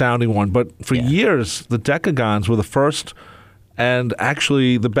best sounding one. But for years, the Decagons were the first and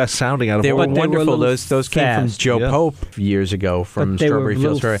actually the best sounding out of all. They were wonderful. Those came from Joe Pope years ago from Strawberry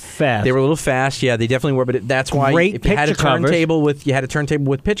Fields Forever. They were a little fast. Yeah, they definitely were. But that's why if you had a turntable with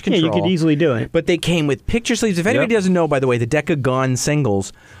pitch control. Yeah, you could easily do it. But they came with picture sleeves. If anybody doesn't know, by the way, the Decagon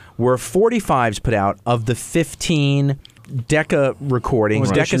singles were 45s put out of the 15 Decca recordings,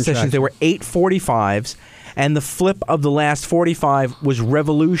 Decca sessions. There were 8 45s, and the flip of the last 45 was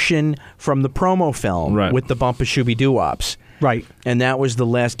Revolution from the promo film with the Bumpa Shooby Doo-Wops. Right. And that was the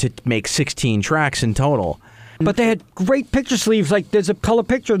last to make 16 tracks in total. But they had great picture sleeves. Like there's a color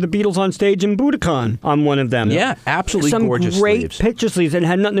picture of the Beatles on stage in Budokan on one of them. Yeah, absolutely gorgeous Some great sleeves. picture sleeves. It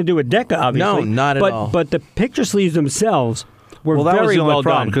had nothing to do with Decca, obviously. No, not at all. But the picture sleeves themselves were that very was the only well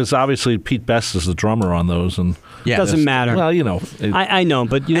problem done. because obviously Pete Best is the drummer on those, and doesn't matter. Well, I know,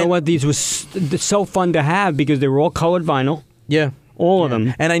 but you know what? These were so fun to have because they were all colored vinyl. Yeah. All of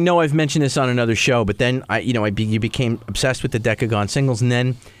them. And I know I've mentioned this on another show, but then you became obsessed with the Decagon singles, and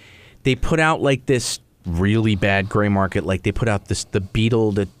then they put out like this really bad gray market. Like they put out the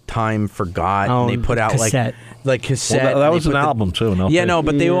Beatle that Time Forgot, and they put out cassette. like cassette. Well, that was an album too. No, yeah, no,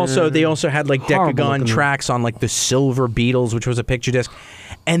 but they also had like Decagon tracks on like the Silver Beatles, which was a picture disc.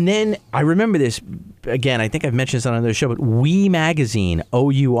 And then I remember this again. I think I've mentioned this on another show, but Wee Magazine,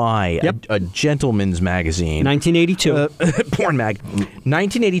 OUI, a gentleman's magazine, 1982, porn mag,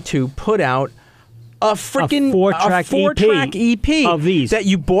 1982, put out a freaking 4-track EP of these that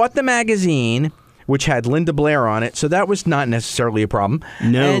you bought the magazine, which had Linda Blair on it, so that was not necessarily a problem.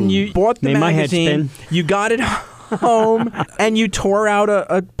 No. And you bought the magazine, you got it home, and you tore out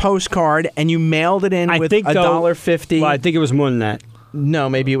a postcard, and you mailed it in with $1.50. Well, I think it was more than that. No,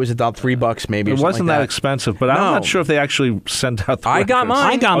 maybe it was about $3, maybe. It wasn't that expensive, but I'm not sure if they actually sent out the I got records.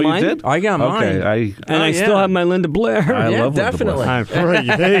 mine. I got mine. You did? I got mine. Okay, I still have my Linda Blair. I love definitely.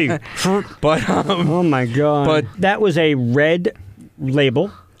 Linda Blair. But oh my God! But that was a red label,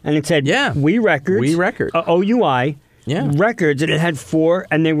 and it said "We Records." We Record. OUI. Yeah. Records, and it had 4,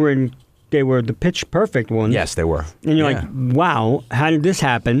 and they were the pitch perfect ones. Yes, they were. And you're like, wow, how did this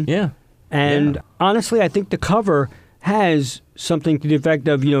happen? Yeah. And honestly, I think the cover has something to the effect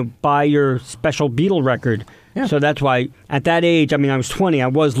of, buy your special Beatle record. Yeah. So that's why at that age, I mean, I was 20, I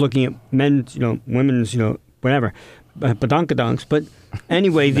was looking at men's, women's, whatever, badonkadonks. But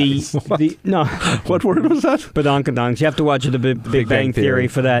anyway, no. What word was that? Badonkadonks. You have to watch the Big Bang Theory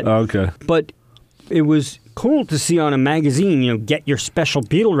for that. Okay. But it was cool to see on a magazine, get your special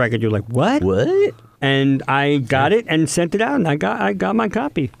Beatle record. You're like, what? What? And I got it and sent it out, and I got my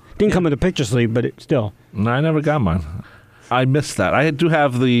copy. Didn't come with a picture sleeve, but it still. No, I never got mine. I missed that. I do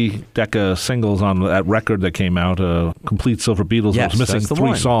have the Decca singles on that record that came out, Complete Silver Beatles. Yes, I was missing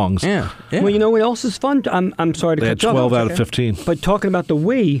 3 songs. Yeah. Well, you know what else is fun? I'm sorry to They cut had you 12 off. out of 15. But talking about the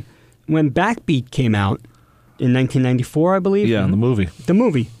Wii, when Backbeat came out in 1994, I believe. Yeah, in the movie. The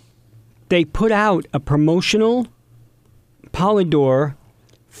movie. They put out a promotional Polydor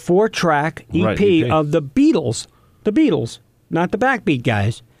 4-track EP of the Beatles. The Beatles, not the Backbeat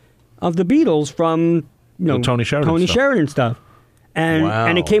guys. Of the Beatles from Tony Sheridan stuff.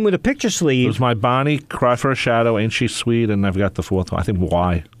 And it came with a picture sleeve. It was My Bonnie, Cry for a Shadow, Ain't She Sweet, and I've got the 4th one. I think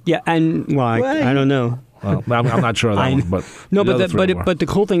Why. Yeah, and why? I don't know. Well, I'm not sure of that one, but no, but the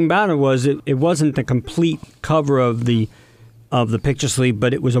cool thing about it was it wasn't the complete cover of the picture sleeve,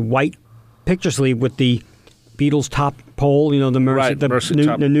 but it was a white picture sleeve with the Beatles top pole,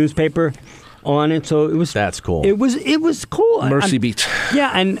 the newspaper on it. So it was. That's cool. It was cool. Mercy Beat.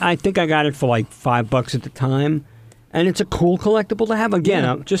 Yeah, and I think I got it for like $5 at the time. And it's a cool collectible to have.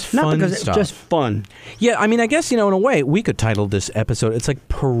 Again, just fun not because stuff. It's just fun. Yeah, I mean, I guess, in a way, we could title this episode, it's like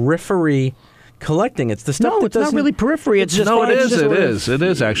periphery collecting. It's the stuff No, that it's not really periphery. It's just No, fun. it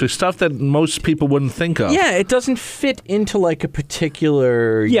is actually stuff that most people wouldn't think of. Yeah, it doesn't fit into like a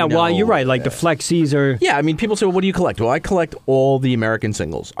particular. Well, you're right. Like the Flexies are. Yeah, I mean, people say, well, what do you collect? Well, I collect all the American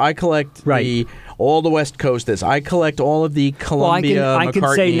singles. I collect all the West Coast this. I collect all of the Columbia, I can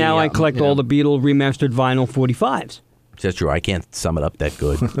say now I collect all the Beatle remastered vinyl 45s. That's true. I can't sum it up that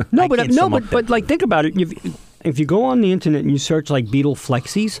good. But like think about it. If you go on the internet and you search like Beatle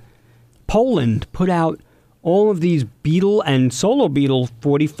Flexies, Poland put out all of these Beatle and solo Beatle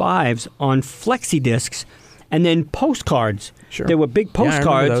 45s on flexi discs, and then postcards. Sure. There were big postcards.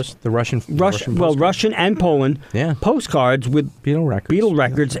 Yeah, I remember those. The Russian postcards. Russian and Poland. Yeah. Postcards with Beatle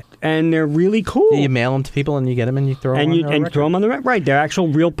records. And they're really cool. Yeah, you mail them to people and you get them and you throw them on the record. throw them on the record. Right, they're actual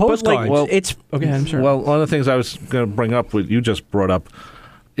real postcards. Okay, I'm sorry. Well, one of the things I was going to bring up, what you just brought up,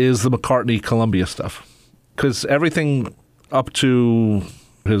 is the McCartney-Columbia stuff. Because everything up to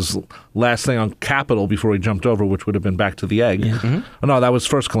his last thing on Capitol before he jumped over, which would have been Back to the Egg. Yeah. Mm-hmm. Oh, no, that was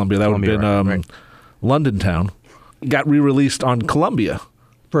first Columbia. That would have been right. London Town. Got re-released on Columbia.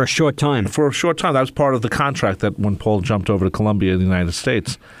 For a short time. For a short time. That was part of the contract that when Paul jumped over to Columbia in the United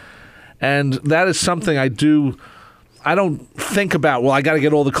States. And that is something I don't think about, well, I got to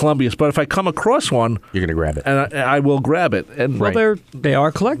get all the Columbias, but if I come across one... You're going to grab it. And I will grab it. And well, they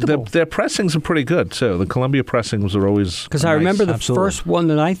are collectible. Their pressings are pretty good, too. The Columbia pressings are always Because I remember the first one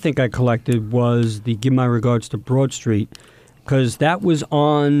that I think I collected was the Give My Regards to Broad Street, because that was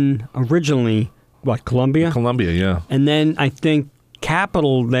on originally, Columbia? Columbia, yeah. And then I think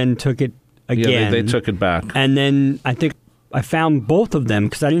Capitol then took it again. Yeah, they took it back. And then I think I found both of them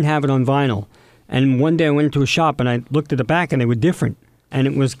because I didn't have it on vinyl. And one day I went into a shop and I looked at the back and they were different. And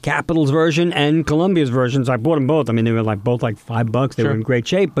it was Capitol's version and Columbia's versions. I bought them both. I mean, they were both $5. They were in great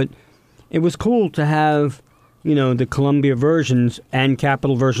shape. But it was cool to have, the Columbia versions and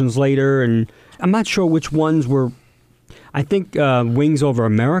Capitol versions later. And I'm not sure which ones were. I think Wings Over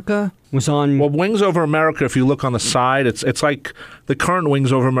America was on... Well, Wings Over America, if you look on the side, it's like the current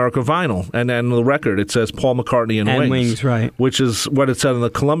Wings Over America vinyl. And then the record, it says Paul McCartney and Wings, right. Which is what it said in the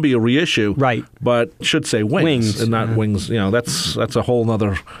Columbia reissue. Right. But it should say Wings and not Wings. That's a whole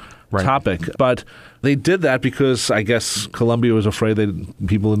other topic. But they did that because I guess Columbia was afraid that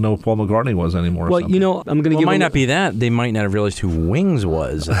people didn't know who Paul McCartney was anymore. Well, I'm going to give... It might not be that. They might not have realized who Wings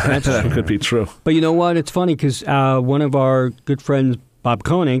was. That could be true. But you know what? It's funny because one of our good friends, Bob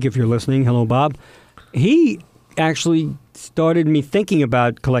Koenig, if you're listening, hello, Bob, he actually started me thinking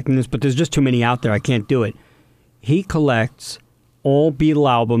about collecting this, but there's just too many out there. I can't do it. He collects all Beatle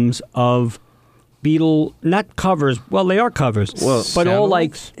albums of Beatle, not covers. Well, they are covers, but all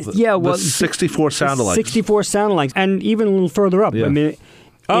the 64 sound-alikes. 64 sound-alikes, and even a little further up. Yeah. I mean,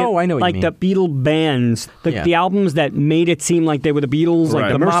 I know what you mean. Like the Beatle bands, the albums that made it seem like they were the Beatles,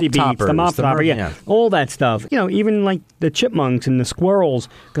 like the Mercy Beats, the Mop Topper, all that stuff. Even like the Chipmunks and the Squirrels,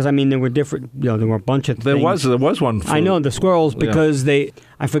 because there were different. There were a bunch of things. There was one. I know the Squirrels because I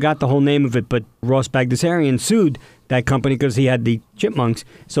forgot the whole name of it, but Ross Bagdasarian sued that company because he had the Chipmunks,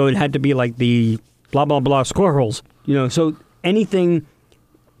 so it had to be like the blah blah blah Squirrels. So anything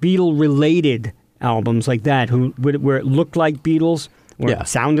Beatle related albums like that, where it looked like Beatles. Or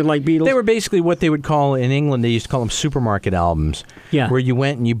sounded like Beatles. They were basically what they would call, in England, they used to call them supermarket albums. Yeah. Where you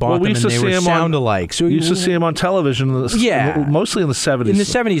went and you bought them and they were sound-alike. So we used to see them on television, mostly in the 70s. In the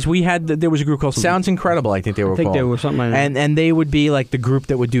 70s, there was a group called Sounds Incredible, I think they were called. I think they were something like that. And they would be like the group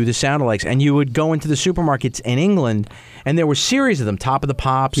that would do the sound-alikes. And you would go into the supermarkets in England, and there were series of them, Top of the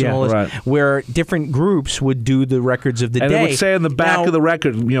Pops and all this, where different groups would do the records of the day. And it would say in the back of the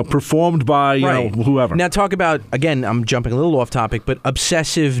record, performed by, whoever. Now talk about, again, I'm jumping a little off topic, but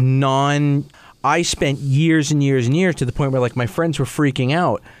obsessive, I spent years and years and years to the point where my friends were freaking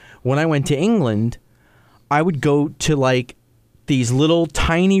out. When I went to England, I would go to these little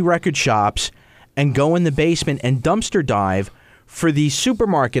tiny record shops and go in the basement and dumpster dive for these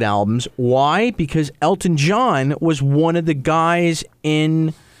supermarket albums. Why? Because Elton John was one of the guys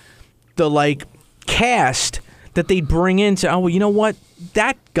in the cast that they'd bring in. So, you know what?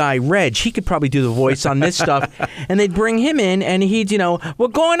 That guy, Reg, he could probably do the voice on this stuff. And they'd bring him in and he'd, we're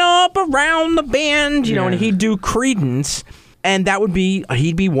going up around the bend, and he'd do Creedence. And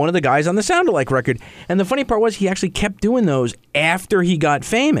he'd be one of the guys on the Sound-Alike record. And the funny part was he actually kept doing those after he got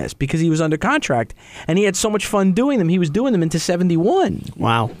famous because he was under contract. And he had so much fun doing them. He was doing them into 71.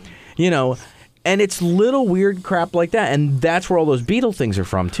 Wow. And it's little weird crap like that. And that's where all those Beatle things are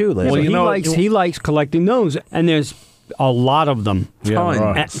from, too. Well, he likes collecting those. And there's a lot of them.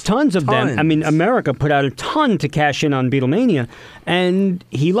 Tons of them. I mean, America put out a ton to cash in on Beatlemania, and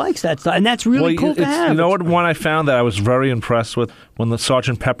he likes that stuff. And that's really cool to have. You know what one I found that I was very impressed with? When the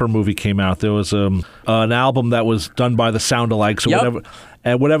Sgt. Pepper movie came out, there was an album that was done by the Sound-Alikes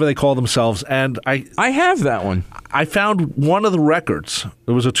or whatever they call themselves. And I have that one. I found one of the records.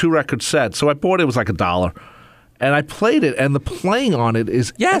 It was a 2-record set, so I bought it. It was $1. And I played it, and the playing on it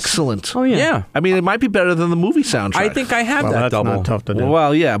is excellent. Oh, yeah. I mean, it might be better than the movie soundtrack. I think I have that double. Not tough to do.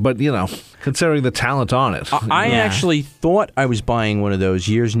 Well, yeah, but, considering the talent on it. I actually thought I was buying one of those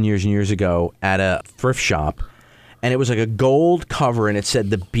years and years and years ago at a thrift shop. and it was like a gold cover, and it said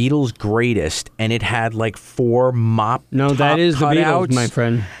the Beatles Greatest, and it had like 4 mop. No, top that is the cutouts. Beatles, my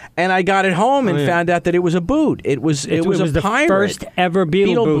friend. And I got it home and found out that it was a boot. It was a the pirate. first ever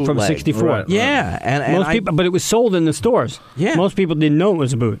Beatle boot from bootleg. '64. Right. Yeah, and Most people, but it was sold in the stores. Yeah. Most people didn't know it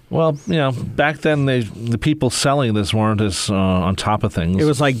was a boot. Well, back then the people selling this weren't as on top of things. It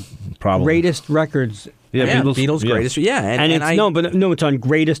was like probably Greatest Records. Yeah, Beatles Greatest. Yeah, And it's on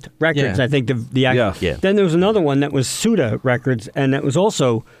Greatest Records. Yeah. I think the act. Yeah. Then there was another one that was Suda Records, and that was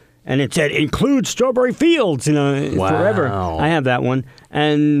also, and it said include Strawberry Fields, forever. I have that one,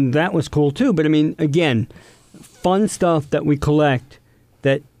 and that was cool too. But I mean, again, fun stuff that we collect.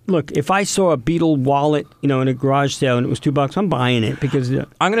 That look, if I saw a Beatle wallet, in a garage sale and it was $2, I'm buying it because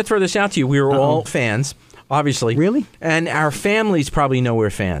I'm going to throw this out to you. We were all fans, obviously. Really? And our families probably know we're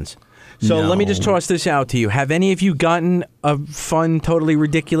fans. So let me just toss this out to you. Have any of you gotten a fun, totally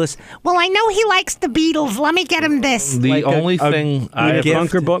ridiculous? Well, I know he likes the Beatles. Let me get him this. The only thing Edith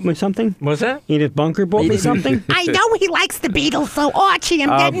Bunker bought me something. What's that? Edith Bunker bought me something. I know he likes the Beatles, so Archie, I'm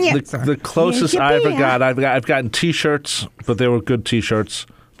getting you. the closest I ever got, I've gotten T-shirts, but they were good T-shirts.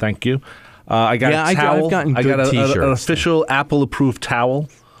 Thank you. I got a towel. I've gotten good T-shirts. An official Apple-approved towel.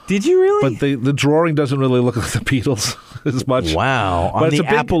 Did you really? But the drawing doesn't really look like the Beatles as much. Wow. But On it's the a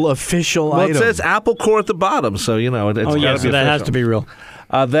big, Apple official well, item. it says Apple Core at the bottom, so it's Oh gotta yeah, be so that has official. to be real.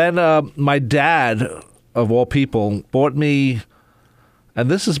 Then my dad, of all people, bought me, and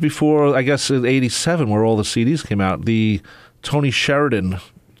this is before, I guess, in '87, where all the CDs came out, the Tony Sheridan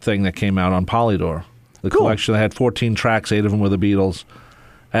thing that came out on Polydor. The collection that had 14 tracks, 8 of them were the Beatles.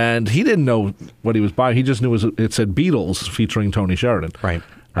 And he didn't know what he was buying. He just knew it said Beatles featuring Tony Sheridan. Right.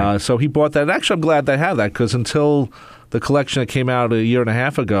 So he bought that. And actually, I'm glad they have that, because until the collection that came out a year and a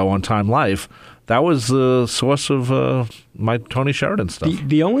half ago on Time Life, that was the source of my Tony Sheridan stuff.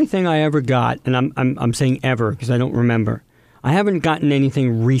 The only thing I ever got, and I'm saying ever because I don't remember, I haven't gotten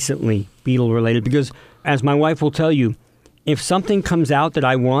anything recently Beatle related, because as my wife will tell you, if something comes out that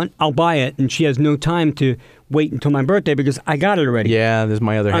I want, I'll buy it, and she has no time to wait until my birthday because I got it already. Yeah, there's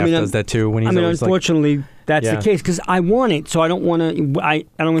my other half does that too. When he's always unfortunately, that's the case because I want it, so I don't want to. I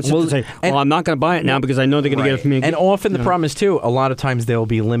don't want to say, "Well, I'm not going to buy it now because I know they're going to get it for me." And often the problem is too. A lot of times there will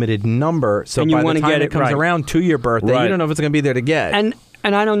be limited number, so And you by wanna the time get it it comes right. around to your birthday, you don't know if it's going to be there to get. And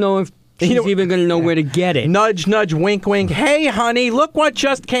I don't know if she's even going to know where to get it. Nudge, nudge, wink, wink. Hey, honey, look what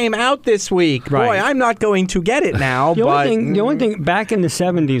just came out this week. Right. Boy, I'm not going to get it now. The only thing, back in the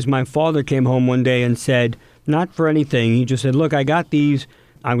 70s, my father came home one day and said, not for anything, he just said, look, I got these.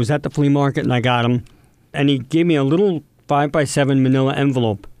 I was at the flea market and I got them. And he gave me a little 5x7 manila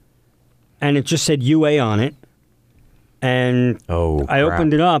envelope. And it just said UA on it. And I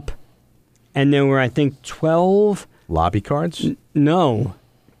opened it up, and there were, I think, 12... Lobby cards? No.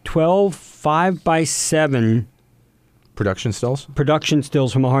 12 5x7 production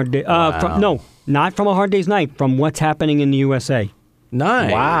stills from a hard day. No, not from a Hard Day's Night. From What's Happening in the USA.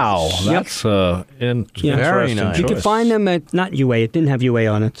 Nice. Wow, that's interesting. Very nice. You could find them at not UA. It didn't have UA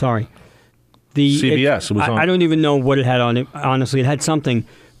on it. Sorry. CBS. It was on. I don't even know what it had on it. Honestly, it had something.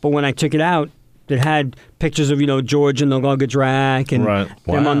 But when I took it out, it had pictures of George in the luggage rack and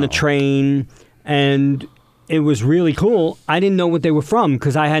them on the train, and it was really cool. I didn't know what they were from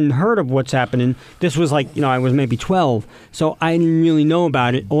because I hadn't heard of What's Happening. This was like, I was maybe 12, so I didn't really know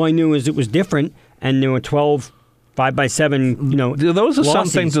about it. All I knew is it was different, and there were 12 5x7, Those are some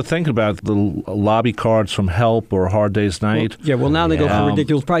glossies. things to think about. The lobby cards from Help or Hard Day's Night. Well now they go for a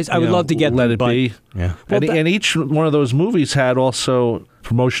ridiculous price. I would love to get Let them, It but Be. Yeah. And each one of those movies had also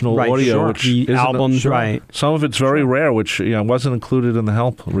promotional audio, which the isn't albums, right? Some of it's very rare, which wasn't included in the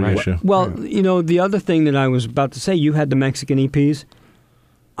Help reissue. Well, the other thing that I was about to say, you had the Mexican EPs.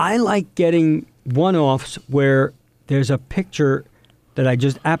 I like getting one-offs where there's a picture that I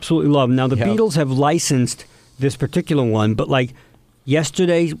just absolutely love. Now, the Beatles have licensed this particular one, but like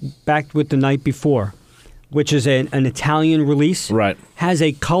Yesterday Back with the Night Before, which is an Italian release, right, has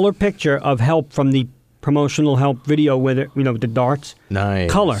a color picture of Help from the promotional Help video with it, the darts.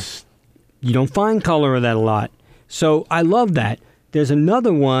 Nice. Color. You don't find color of that a lot. So I love that. There's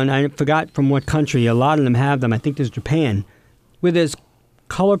another one, I forgot from what country, a lot of them have them, I think there's Japan, where there's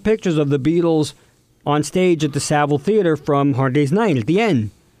color pictures of the Beatles on stage at the Savile Theater from Hard Day's Night at the end.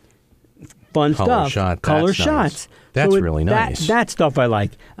 Fun stuff. Color shots. That's really nice. That stuff I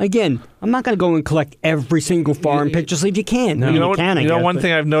like. Again, I'm not going to go and collect every single foreign picture sleeve. You can't. No. You can, one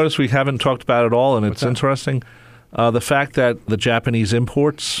thing I've noticed we haven't talked about at all, and it's interesting. The fact that the Japanese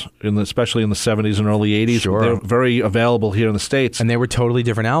imports, especially in the 70s and early 80s, they're very available here in the States. And they were totally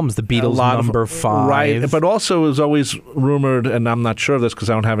different albums. The Beatles number 5. Right, but also it was always rumored, and I'm not sure of this because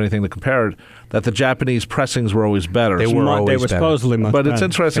I don't have anything to compare it, that the Japanese pressings were always better. They were supposedly much better. But it's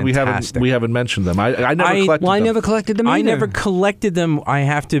interesting we haven't mentioned them. I never collected them. I never collected them either. I never collected them. I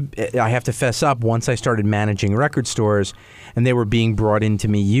have to fess up. Once I started managing record stores and they were being brought in to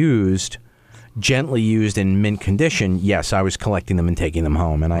me gently used in mint condition, yes, I was collecting them and taking them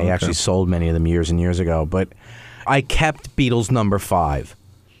home. And I actually sold many of them years and years ago. But I kept Beatles number 5.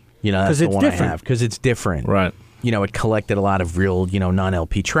 That's the one different. I have. Because it's different. Right. It collected a lot of real,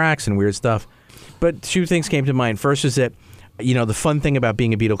 non-LP tracks and weird stuff. But 2 things came to mind. First is that, the fun thing about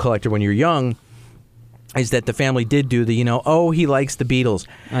being a Beatle collector when you're young is that the family did do the, he likes the Beatles.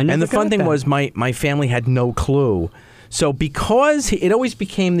 And the fun thing was my family had no clue. So because it always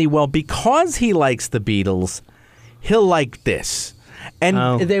became because he likes the Beatles, he'll like this.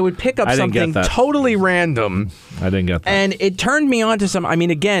 And they would pick up something totally random. I didn't get that. And it turned me on to some,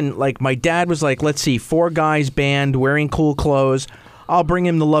 again, like my dad was like, let's see, 4 guys band wearing cool clothes. I'll bring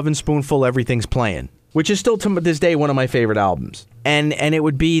him the Love and Spoonful, Everything's Playing, which is still to this day one of my favorite albums. And it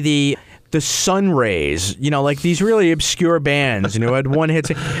would be the Sun Rays, like these really obscure bands, had one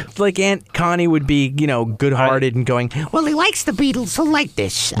hit. Like Aunt Connie would be, good-hearted and going, well, he likes the Beatles, he'll like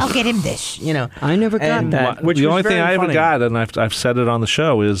this. I'll get him this. I never got that. The only thing I ever got, and I've said it on the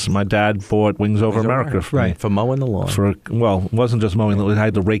show, is my dad bought Wings Over America for me. For mowing the lawn. It wasn't just mowing the lawn. I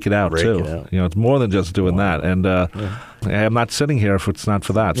had to rake it out, too. It's more than just doing that. And I'm not sitting here if it's not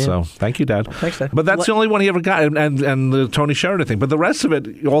for that. Yeah. So thank you, Dad. Thanks, Dad. But that's the only one he ever got, and the Tony Sheridan thing. But the rest of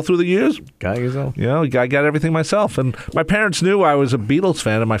it, all through the years, got yourself. I got everything myself. And my parents knew I was a Beatles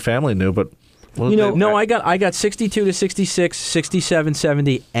fan, and my family knew. But I got 62 to 66, 67,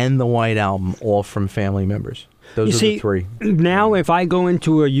 70, and the White Album, all from family members. Those are the 3. Now, if I go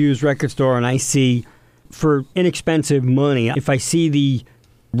into a used record store and I see, for inexpensive money, if I see the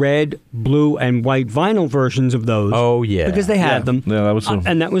red, blue, and white vinyl versions of those. Oh, yeah. Because they had them. Yeah, that was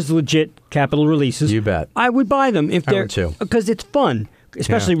and that was legit Capitol releases. You bet. I would buy them if they're... Because it's fun.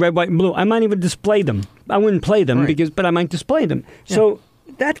 Especially red, white, and blue. I might even display them. I wouldn't play them, but I might display them. Yeah. So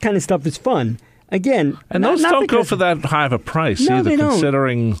that kind of stuff is fun. Again... And those don't go for that high of a price either, they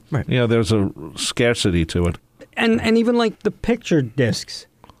considering there's a scarcity to it. And even like the picture discs.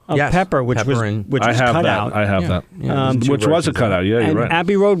 Of Pepper, which was cut out. I have that. Yeah, which was a cutout. Yeah, you're right.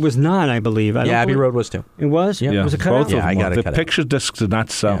 Abbey Road was not, I believe. Abbey Road was too. It was? Yeah. It was a cutout? Both of them. I got it. The picture discs did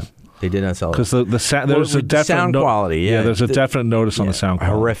not sell. Yeah. They did not sell because there's a definite sound quality. Yeah, there's a definite notice on the sound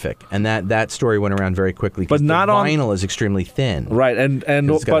quality. Horrific, and that story went around very quickly. But not the vinyl is extremely thin. Right, and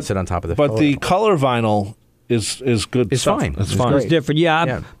it's got to sit on top of the. But the color vinyl is good. It's fine. It's fine. It's different.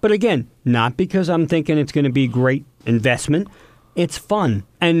 Yeah, but again, not because I'm thinking it's going to be great investment. It's fun.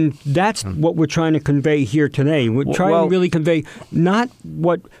 And that's what we're trying to convey here today. We're trying to really convey not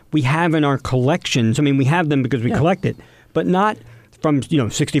what we have in our collections. I mean, we have them because we collect it, but not from,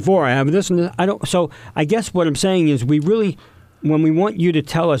 64, I have this and this. I don't. So I guess what I'm saying is we really, when we want you to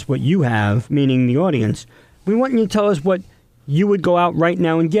tell us what you have, meaning the audience, we want you to tell us what you would go out right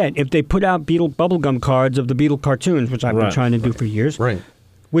now and get. If they put out Beatle bubblegum cards of the Beatle cartoons, which I've been trying to do for years,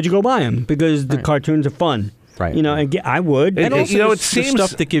 would you go buy them? Because the cartoons are fun. Right. I would. And also, it seems the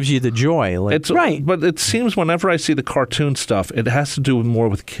stuff that gives you the joy. But it seems whenever I see the cartoon stuff, it has to do more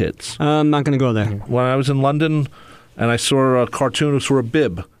with kids. I'm not going to go there. When I was in London and I saw a cartoon for a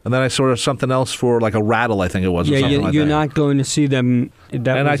bib, and then I saw something else for like a rattle, I think it was. Yeah, you're not going to see them.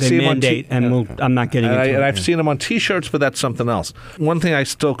 That and was I see a mandate, I'm not getting into it. And I've seen them on T-shirts, but that's something else. One thing I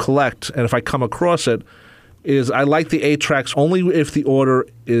still collect, and if I come across it, is I like the 8-tracks only if the order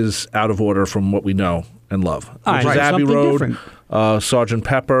is out of order from what we know and love. Which is Abbey Road, Sgt.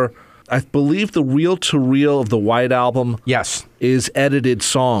 Pepper. I believe the reel-to-reel of the White Album is edited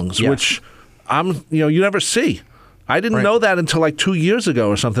songs, which you never see. I didn't know that until like 2 years ago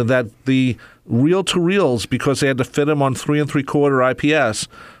or something, that the reel-to-reels, because they had to fit them on 3 3/4 IPS,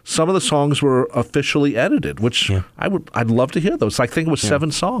 some of the songs were officially edited, which I'd love to hear those. I think it was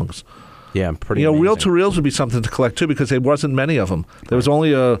 7 songs. Yeah, pretty amazing. Reel-to-reels would be something to collect, too, because there wasn't many of them. There was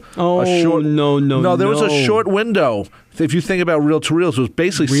only a short... No, there was a short window. If you think about reel-to-reels, it was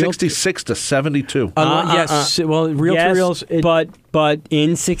basically 66 to 72. Yes, well, reel-to-reels... but But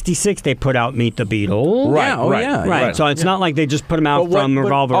in '66, they put out Meet the Beatles. Right. So it's not like they just put them out from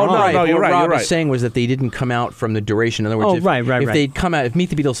Revolver oh, on. No, you're what right. Rob You're right. was saying was that they didn't come out from the duration. In other words, if Meet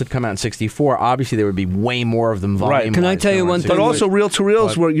the Beatles had come out in '64, obviously there would be way more of them volume. Can I tell you one thing? But also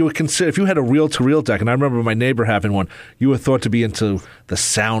reel-to-reels where you would consider, if you had a reel-to-reel deck, and I remember my neighbor having one, you were thought to be into the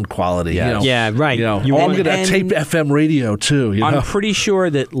sound quality. Yeah. You know, Yeah, right. You know, You look want- at that tape FM radio too. You know? I'm pretty sure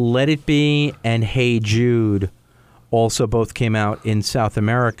that Let It Be and Hey Jude also both came out in South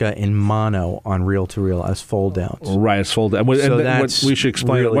America in mono on reel-to-reel as fold-downs. Right, it's fold down. So And that's we should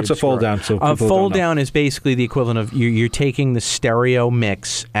explain really what's a fold down. So a fold down is basically the equivalent of you're taking the stereo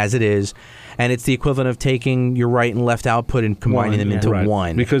mix as it is, and it's the equivalent of taking your right and left output and combining them into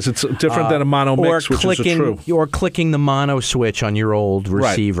one. Because it's different than a mono mix, which is true. Or clicking the mono switch on your old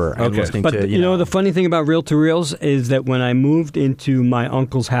receiver and listening but to. you know, the funny thing about reel-to-reels is that when I moved into my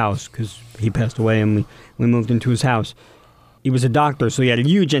uncle's house, because he passed away and we moved into his house, he was a doctor, so he had a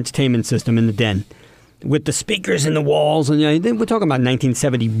huge entertainment system in the den with the speakers in the walls. And we're talking about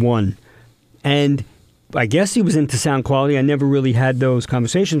 1971. And I guess he was into sound quality. I never really had those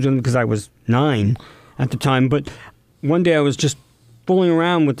conversations with him because I was 9 at the time. But one day I was just fooling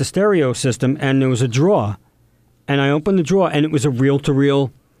around with the stereo system, and there was a drawer. And I opened the drawer, and it was a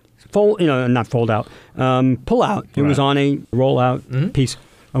reel-to-reel pull out. It was on a roll-out piece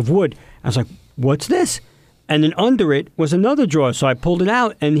of wood. I was like, what's this? And then under it was another drawer. So I pulled it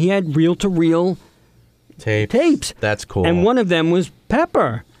out, and he had reel-to-reel tapes. That's cool. And one of them was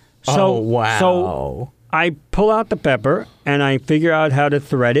Pepper. So, wow. So I pull out the Pepper, and I figure out how to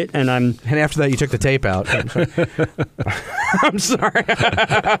thread it, and after that, you took the tape out. I'm sorry.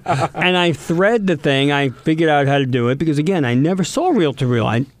 And I thread the thing. I figured out how to do it because, again, I never saw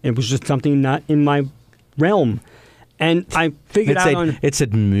reel-to-reel. It was just something not in my realm. And I figured it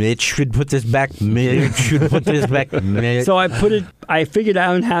said, Mitch should put this back. Mitch should put this back. Mitch. So I figured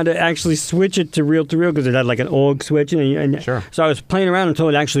out how to actually switch it to reel because it had like an AUG switch. And Sure. So I was playing around until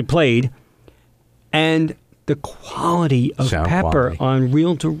it actually played. And the quality of Sound Pepper quality. on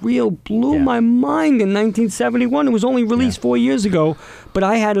reel-to-reel blew my mind in 1971. It was only released 4 years ago, but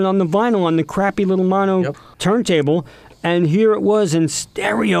I had it on the vinyl on the crappy little mono turntable. And here it was in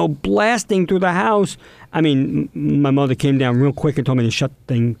stereo blasting through the house. I mean, my mother came down real quick and told me to shut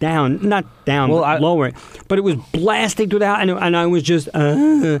the thing down. Not down, but lower it. But it was blasting through the house, and I was just,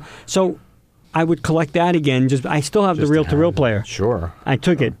 So I would collect that again. I still have the reel-to-reel player. Sure. I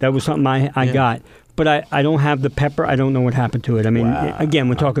took it. That was something I got. But I don't have the Pepper. I don't know what happened to it. I mean, again,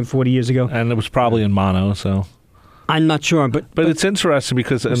 we're talking 40 years ago. And it was probably in mono, so... I'm not sure, but it's interesting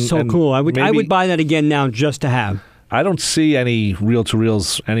because... It's so cool. I would buy that again now just to have. I don't see any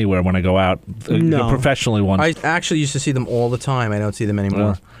reel-to-reels anywhere when I go out. No. The professionally ones. I actually used to see them all the time. I don't see them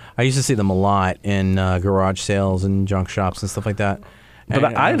anymore. I used to see them a lot in garage sales and junk shops and stuff like that.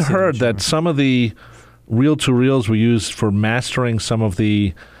 But I'd heard that some of the reel-to-reels were used for mastering some of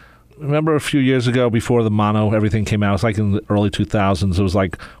the... Remember a few years ago before the mono, everything came out, it was like in the early 2000s, it was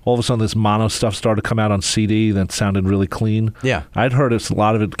like all of a sudden this mono stuff started to come out on CD that sounded really clean. Yeah. I'd heard a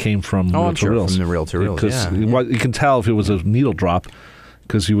lot of it came from reel-to-reels. I'm sure from the reel-to-reels, Because yeah. you can tell if it was a needle drop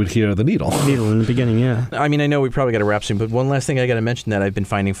because you would hear the needle. Needle in the beginning, yeah. I mean, I know we probably got to wrap soon, but one last thing I got to mention that I've been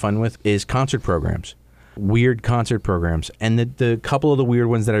finding fun with is concert programs. Weird concert programs. And the couple of the weird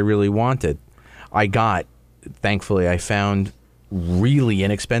ones that I really wanted, I got, thankfully, I found really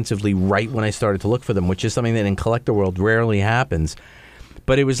inexpensively right when I started to look for them, which is something that in collector world rarely happens.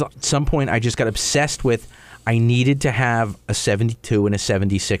 But it was at some point I just got obsessed with I needed to have a 72 and a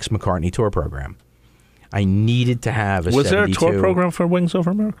 76 McCartney tour program. I needed to have a 72. Was there a tour program for Wings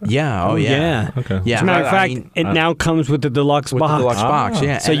Over America? Yeah. Oh, yeah. Okay. Yeah. As a matter of fact, it now comes with the deluxe box. The deluxe box,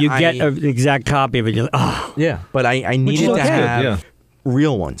 yeah. So and you get an exact copy of it. You're like, Yeah, but I needed to good, have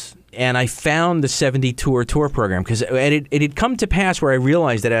real ones. And I found the 70 tour program because it had come to pass where I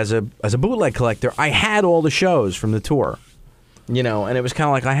realized that as a bootleg collector, I had all the shows from the tour. You know, and it was kind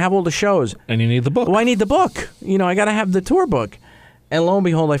of like, I have all the shows. And you need the book. Well, I need the book. You know, I got to have the tour book. And lo and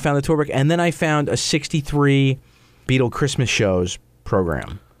behold, I found the tour book. And then I found a 63 Beatle Christmas shows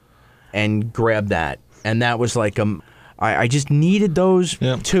program and grabbed that. And that was like, I just needed those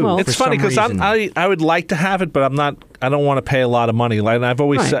too. Well, it's funny because I would like to have it, but I don't want to pay a lot of money. And I've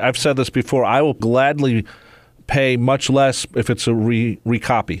always said, I've said this before. I will gladly pay much less if it's a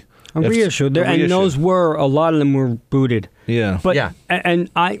recopy. A reissue. And those a lot of them were booted. Yeah. But, and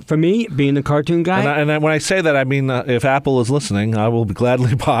for me, being the cartoon guy. And when I say that, I mean, if Apple is listening, I will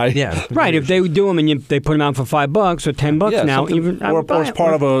gladly buy. Yeah. Right. If they do them and they put them out for $5 or $10 now, even. Or as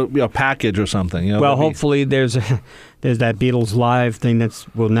part of a package or something. You know, well, hopefully there's that Beatles Live thing that's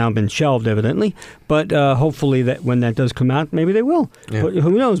now been shelved, evidently. But hopefully that when that does come out, maybe they will. Yeah. But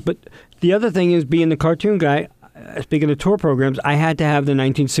who knows? But the other thing is, being the cartoon guy, speaking of tour programs, I had to have the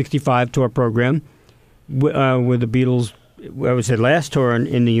 1965 tour program with the Beatles. I was at last tour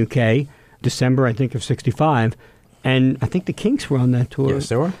in the UK, December, I think, of 65. And I think the Kinks were on that tour. Yes,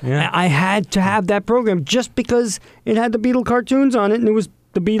 they were. Yeah. I had to have that program just because it had the Beatle cartoons on it, and it was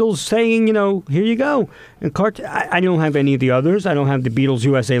the Beatles saying, here you go. And I don't have any of the others. I don't have the Beatles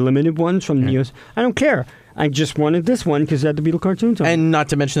USA Limited ones from the US. I don't care. I just wanted this one because it had the Beatle cartoons on it. And not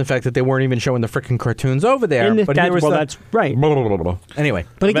to mention the fact that they weren't even showing the frickin' cartoons over there. That's right. Blah, blah, blah, blah. Anyway.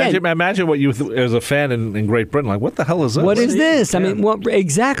 But again, imagine what you, as a fan in Great Britain, like, what the hell is this? What is this? I mean,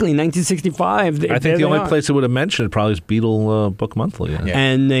 exactly, 1965. I think the only place it would have mentioned probably is Beatle Book Monthly. Yeah.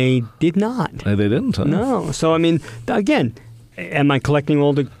 And they did not. They didn't? Huh? No. So, I mean, again, am I collecting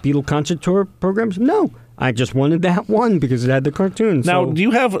all the Beatle concert tour programs? No. I just wanted that one because it had the cartoons. Now, do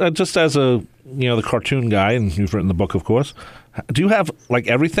you have, just as the cartoon guy, and you've written the book, of course, do you have, like,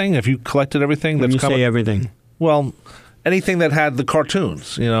 everything? Have you collected everything that's come? When you say everything? Well, anything that had the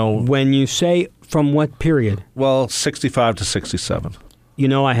cartoons, When you say from what period? Well, 65 to 67.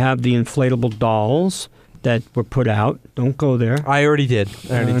 I have the inflatable dolls that were put out. Don't go there. I already did.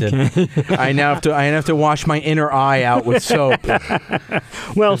 I now have to wash my inner eye out with soap.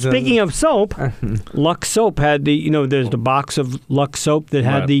 Well, speaking of soap, Lux Soap had there's the box of Lux Soap that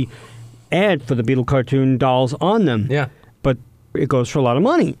had the ad for the Beatle cartoon dolls on them. Yeah. But it goes for a lot of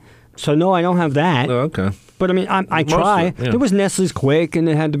money. So no, I don't have that. Oh, okay. But I mean, I try. There was Nestle's Quick, and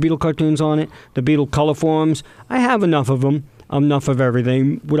it had the Beatle cartoons on it, the Beatle color forms. I have enough of them. Enough of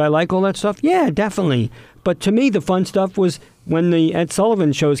everything. Would I like all that stuff? Yeah, definitely. But to me, the fun stuff was when the Ed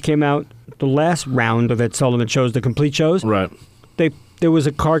Sullivan shows came out, the last round of Ed Sullivan shows, the complete shows. Right. There was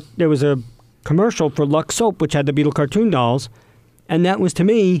a commercial for Lux Soap, which had the Beatle cartoon dolls, and that was, to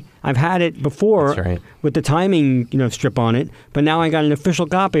me, I've had it before with the timing, strip on it, but now I got an official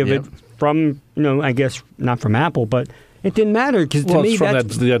copy of it from, I guess not from Apple, but it didn't matter because to me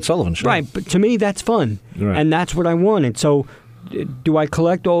that's the Ed Sullivan show. Right, but to me that's fun, and that's what I wanted. So. Do I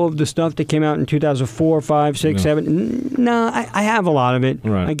collect all of the stuff that came out in 2004, 5, 6, 7? No, I have a lot of it.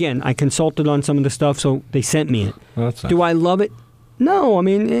 Right. Again, I consulted on some of the stuff, so they sent me it. Oh, that's nice. Do I love it? No, I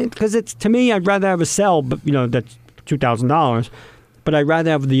mean, because it's, to me, I'd rather have a cell, but that's $2,000. But I'd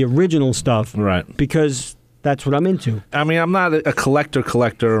rather have the original stuff, right? Because that's what I'm into. I mean, I'm not a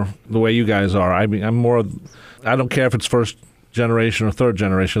collector the way you guys are. I mean, I'm more. I don't care if it's first generation or third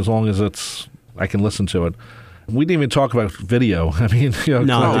generation, as long as I can listen to it. We didn't even talk about video. I mean,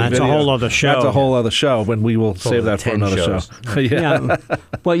 no, that's video. A whole other show. That's a whole other show. When we will save that for another show. Yeah.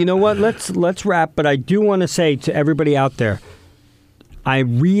 Well, you know what? Let's wrap. But I do want to say to everybody out there, I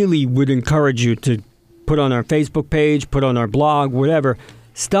really would encourage you to put on our Facebook page, put on our blog, whatever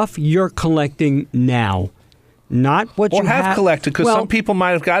stuff you're collecting now. Not what you have collected, because some people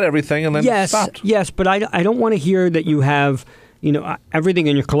might have got everything and then stopped. Yes, but I don't want to hear that you have everything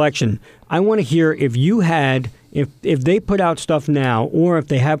in your collection. I want to hear if you had, if they put out stuff now, or if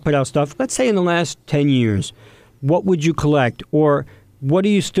they have put out stuff, let's say in the last 10 years, what would you collect? Or what are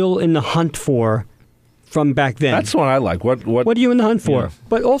you still in the hunt for from back then? That's what I like. What are you in the hunt for? Yeah.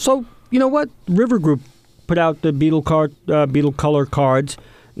 But also, you know what? River Group put out the Beatle color cards,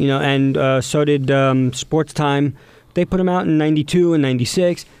 and so did Sports Time. They put them out in 92 and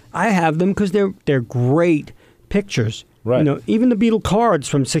 96. I have them because they're great pictures. Right. Even the Beatle cards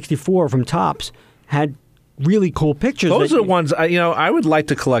from 64 from Topps had really cool pictures. Those are the ones I would like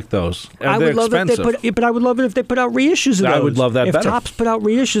to collect those. I would love it. But I would love it if they put out reissues of those. I would love that if better. If Topps put out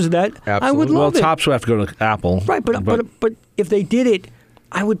reissues of that, absolutely. I would love it. Well, Topps would have to go to Apple. Right, but if they did it,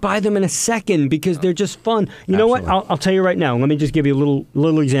 I would buy them in a second because they're just fun. You know what? I'll tell you right now. Let me just give you a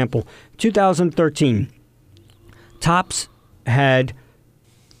little example. 2013, Topps had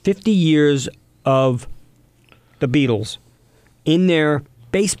 50 years of the Beatles in their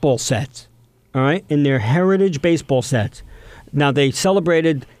baseball sets, all right, in their heritage baseball sets. Now, they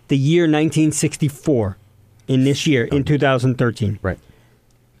celebrated the year 1964 in this year, in 2013. Right.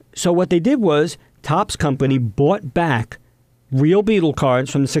 So what they did was Topps Company bought back real Beatle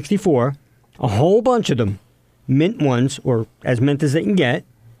cards from the 64, a whole bunch of them, mint ones, or as mint as they can get.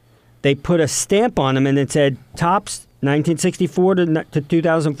 They put a stamp on them and it said Topps 1964 to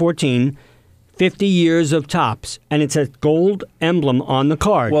 2014, 50 years of Topps, and it's a gold emblem on the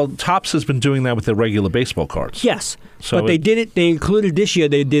card. Well, Topps has been doing that with their regular baseball cards. Yes, So but they did it. They included this year.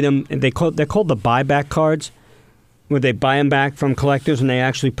 They did them. They're called the buyback cards, where they buy them back from collectors and they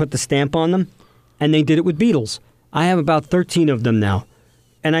actually put the stamp on them. And they did it with Beatles. I have about 13 of them now,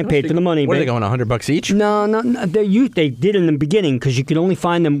 and I paid for the money. What are they going, $100 each? No. They did in the beginning because you could only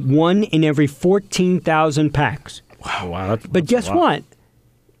find them one in every 14,000 packs. Wow. But guess what?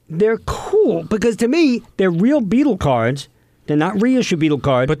 They're cool because to me, they're real Beatle cards. They're not reissue Beatle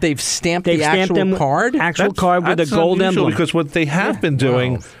cards. But they've stamped the actual them card? Actual card with a gold unusual emblem. Because what they have been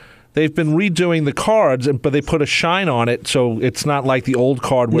doing... Wow. They've been redoing the cards, but they put a shine on it, so it's not like the old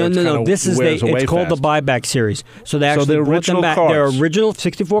card where No. This is wears away it's called fast. the buyback series. So they actually they're brought them original back. cards. They're original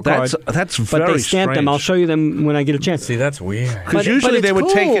 64 cards. That's but very they stamped them. strange. I'll show you them when I get a chance. See, that's weird. Because but usually it's they would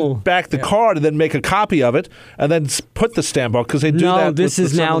take cool. it back the card and then make a copy of it and then put the stamp on because they do that. No, this with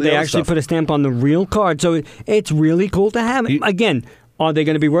is some now of the they other actually stuff. put a stamp on the real card. So it's really cool to have it. Again, are they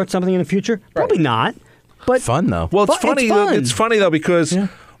going to be worth something in the future? Probably not. But Fun, though. Well, it's Fun- funny. it's fun. It's funny though because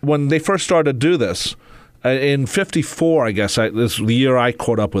when they first started to do this in '54, I guess this was the year I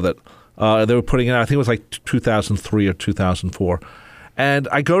caught up with it. They were putting it out. I think it was like 2003 or 2004, and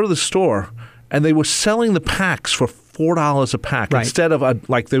I go to the store and they were selling the packs for $4 a pack Right. instead of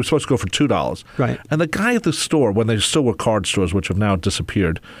like they were supposed to go for $2. Right. And the guy at the store, when they still were card stores, which have now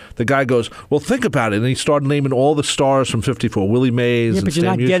disappeared, the guy goes, "Well, think about it," and he started naming all the stars from '54, Willie Mays. yeah, and but you're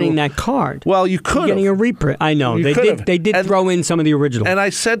Stan not Musial. getting that card. Well, you could You're getting a reprint. I know You they could did. have. They did And- throw in some of the original. And I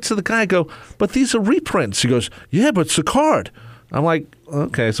said to the guy, I go, "But these are reprints." He goes, "Yeah, but it's a card." I'm like,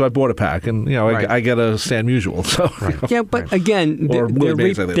 "Okay," so I bought a pack, and I get a Stan Musial. So yeah, but again, Or Willie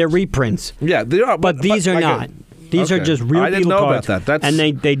Mays, I think. they're reprints. yeah, they are. But these are like not. These are okay. just real I didn't Beatle know cards. about that. And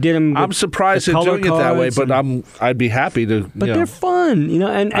they did them. I'm surprised the they're color doing it that way, cards but and- I'd be happy to. But you they're know. fun,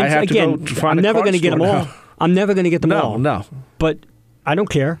 And, I have to again, go find I'm a never card going to get them store all. now. I'm never going to get them all. No. But I don't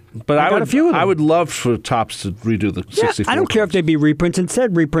care. But I got would. a few of them. I would love for Topps to redo the Yeah, 64. I don't care if they be reprints and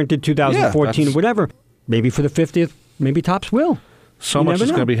said reprinted 2014 or that's- whatever. Maybe for the 50th, maybe Topps will. So You much never is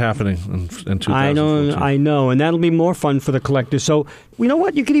know. going to be happening in 2014. I know, and that'll be more fun for the collectors. So, you know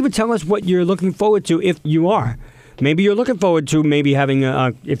what? You can even tell us what you're looking forward to if you are. Maybe you're looking forward to maybe having,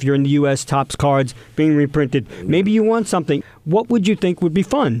 if you're in the U.S., Topps cards being reprinted. Maybe you want something. What would you think would be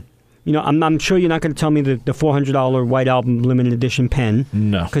fun? I'm sure you're not going to tell me the $400 White Album limited edition pen.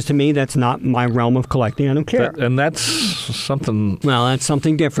 No. Because to me, that's not my realm of collecting. I don't care. And that's something. Well, that's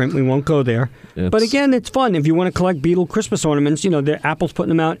something different. We won't go there. But again, it's fun. If you want to collect Beatle Christmas ornaments, Apple's putting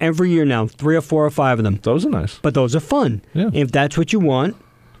them out every year now, 3 or 4 or 5 of them. Those are nice. But those are fun. Yeah. If that's what you want,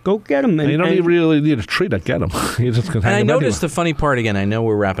 go get them. And you don't really need a tree to get them. You just can hang And I them noticed anywhere. the funny part, again, I know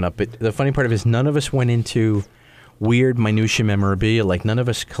we're wrapping up, but the funny part of it is none of us went into weird minutia memorabilia. Like, none of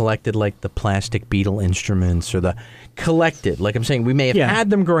us collected, like, the plastic Beatle instruments or the collected. Like I'm saying, we may have had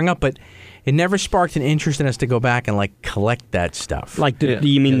them growing up, but it never sparked an interest in us to go back and, like, collect that stuff. Like, Yeah,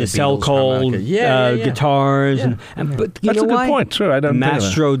 the Cell Beatles, Cold harmonica. guitars. Yeah. But you That's know a good why? point, too. I The didn't think of that.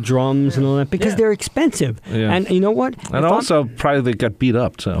 Mastro drums and all that, because they're expensive. Yeah. And you know what? And also, probably they got beat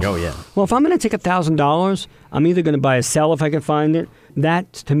up, too. Oh, yeah. Well, if I'm going to take $1,000, I'm either going to buy a Cell if I can find it.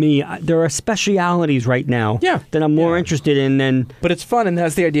 That, to me, there are specialities right now that I'm more interested in than... But it's fun, and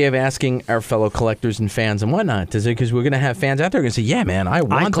that's the idea of asking our fellow collectors and fans and whatnot. Is it because we're going to have fans out there who are going to say, yeah, man, I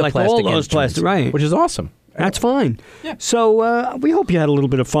want the collect plastic all those instruments," plastic, right. Which is awesome. That's fine. Yeah. So we hope you had a little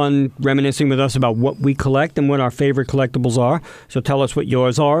bit of fun reminiscing with us about what we collect and what our favorite collectibles are. So tell us what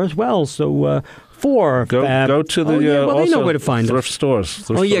yours are as well. So go to the they know also where to find thrift us. stores.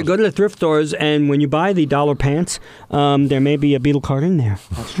 Go to the thrift stores, and when you buy the dollar pants, there may be a Beatle card in there.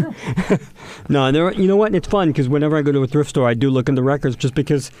 That's true. No, you know what? It's fun because whenever I go to a thrift store, I do look in the records just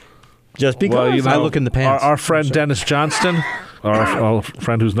because. Well, I look in the pants. Our friend Dennis Johnston, our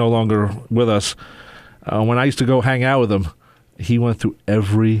friend who's no longer with us, when I used to go hang out with him, he went through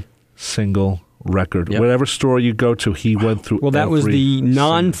every single record. Yep. Whatever store you go to, he went through. Well, that was the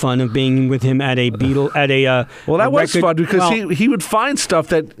non-fun of being with him at a Beatle Well, that was record. fun because he would find stuff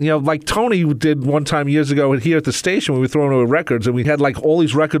that like Tony did one time years ago here at the station when we were throwing away records, and we had like all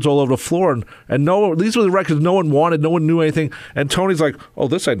these records all over the floor, and these were the records no one wanted, no one knew anything, and Tony's like, "Oh,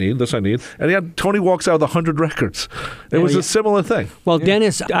 this I need, and Tony walks out with 100 records. It was a similar thing. Well,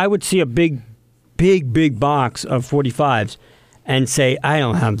 Dennis, I would see a big box of 45s. And say, I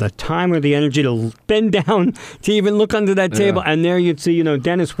don't have the time or the energy to bend down to even look under that table. And there you'd see,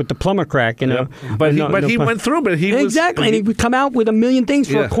 Dennis with the plumber crack. But he went through, but he was... Exactly, and he would come out with a million things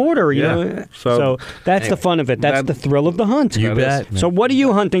for a quarter, you know. So that's the fun of it. That's the thrill of the hunt. You bet. So what are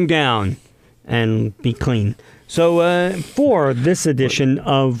you hunting down? and be clean. So for this edition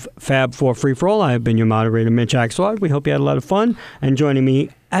of Fab 4 Free For All, I have been your moderator, Mitch Axelrod. We hope you had a lot of fun. And joining me,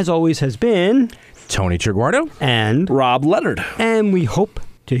 as always, has been Tony Triguardo and Rob Leonard. And we hope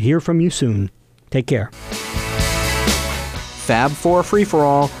to hear from you soon. Take care. Fab 4 Free For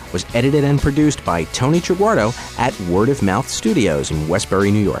All was edited and produced by Tony Triguardo at Word of Mouth Studios in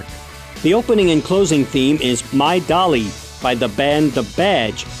Westbury, New York. The opening and closing theme is My Dolly by the band The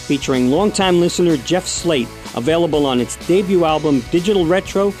Badge, featuring longtime listener Jeff Slate, available on its debut album Digital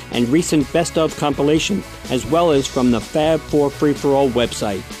Retro and recent Best Of compilation, as well as from the Fab 4 Free For All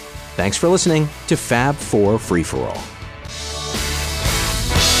website. Thanks for listening to Fab 4 Free For All.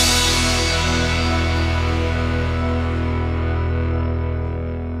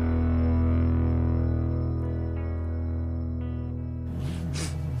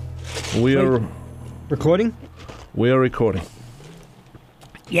 We are recording? We are recording.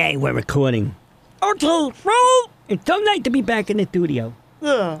 Yay, we're recording. Okay, roll! It's so nice to be back in the studio.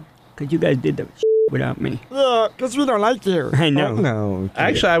 Yeah. Because you guys did the without me. Yeah, because we don't like you. I know. No.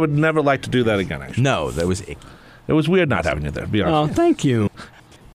 Actually, I would never like to do that again, actually. No, that was... It was weird not having you there, to be honest. Oh, thank you.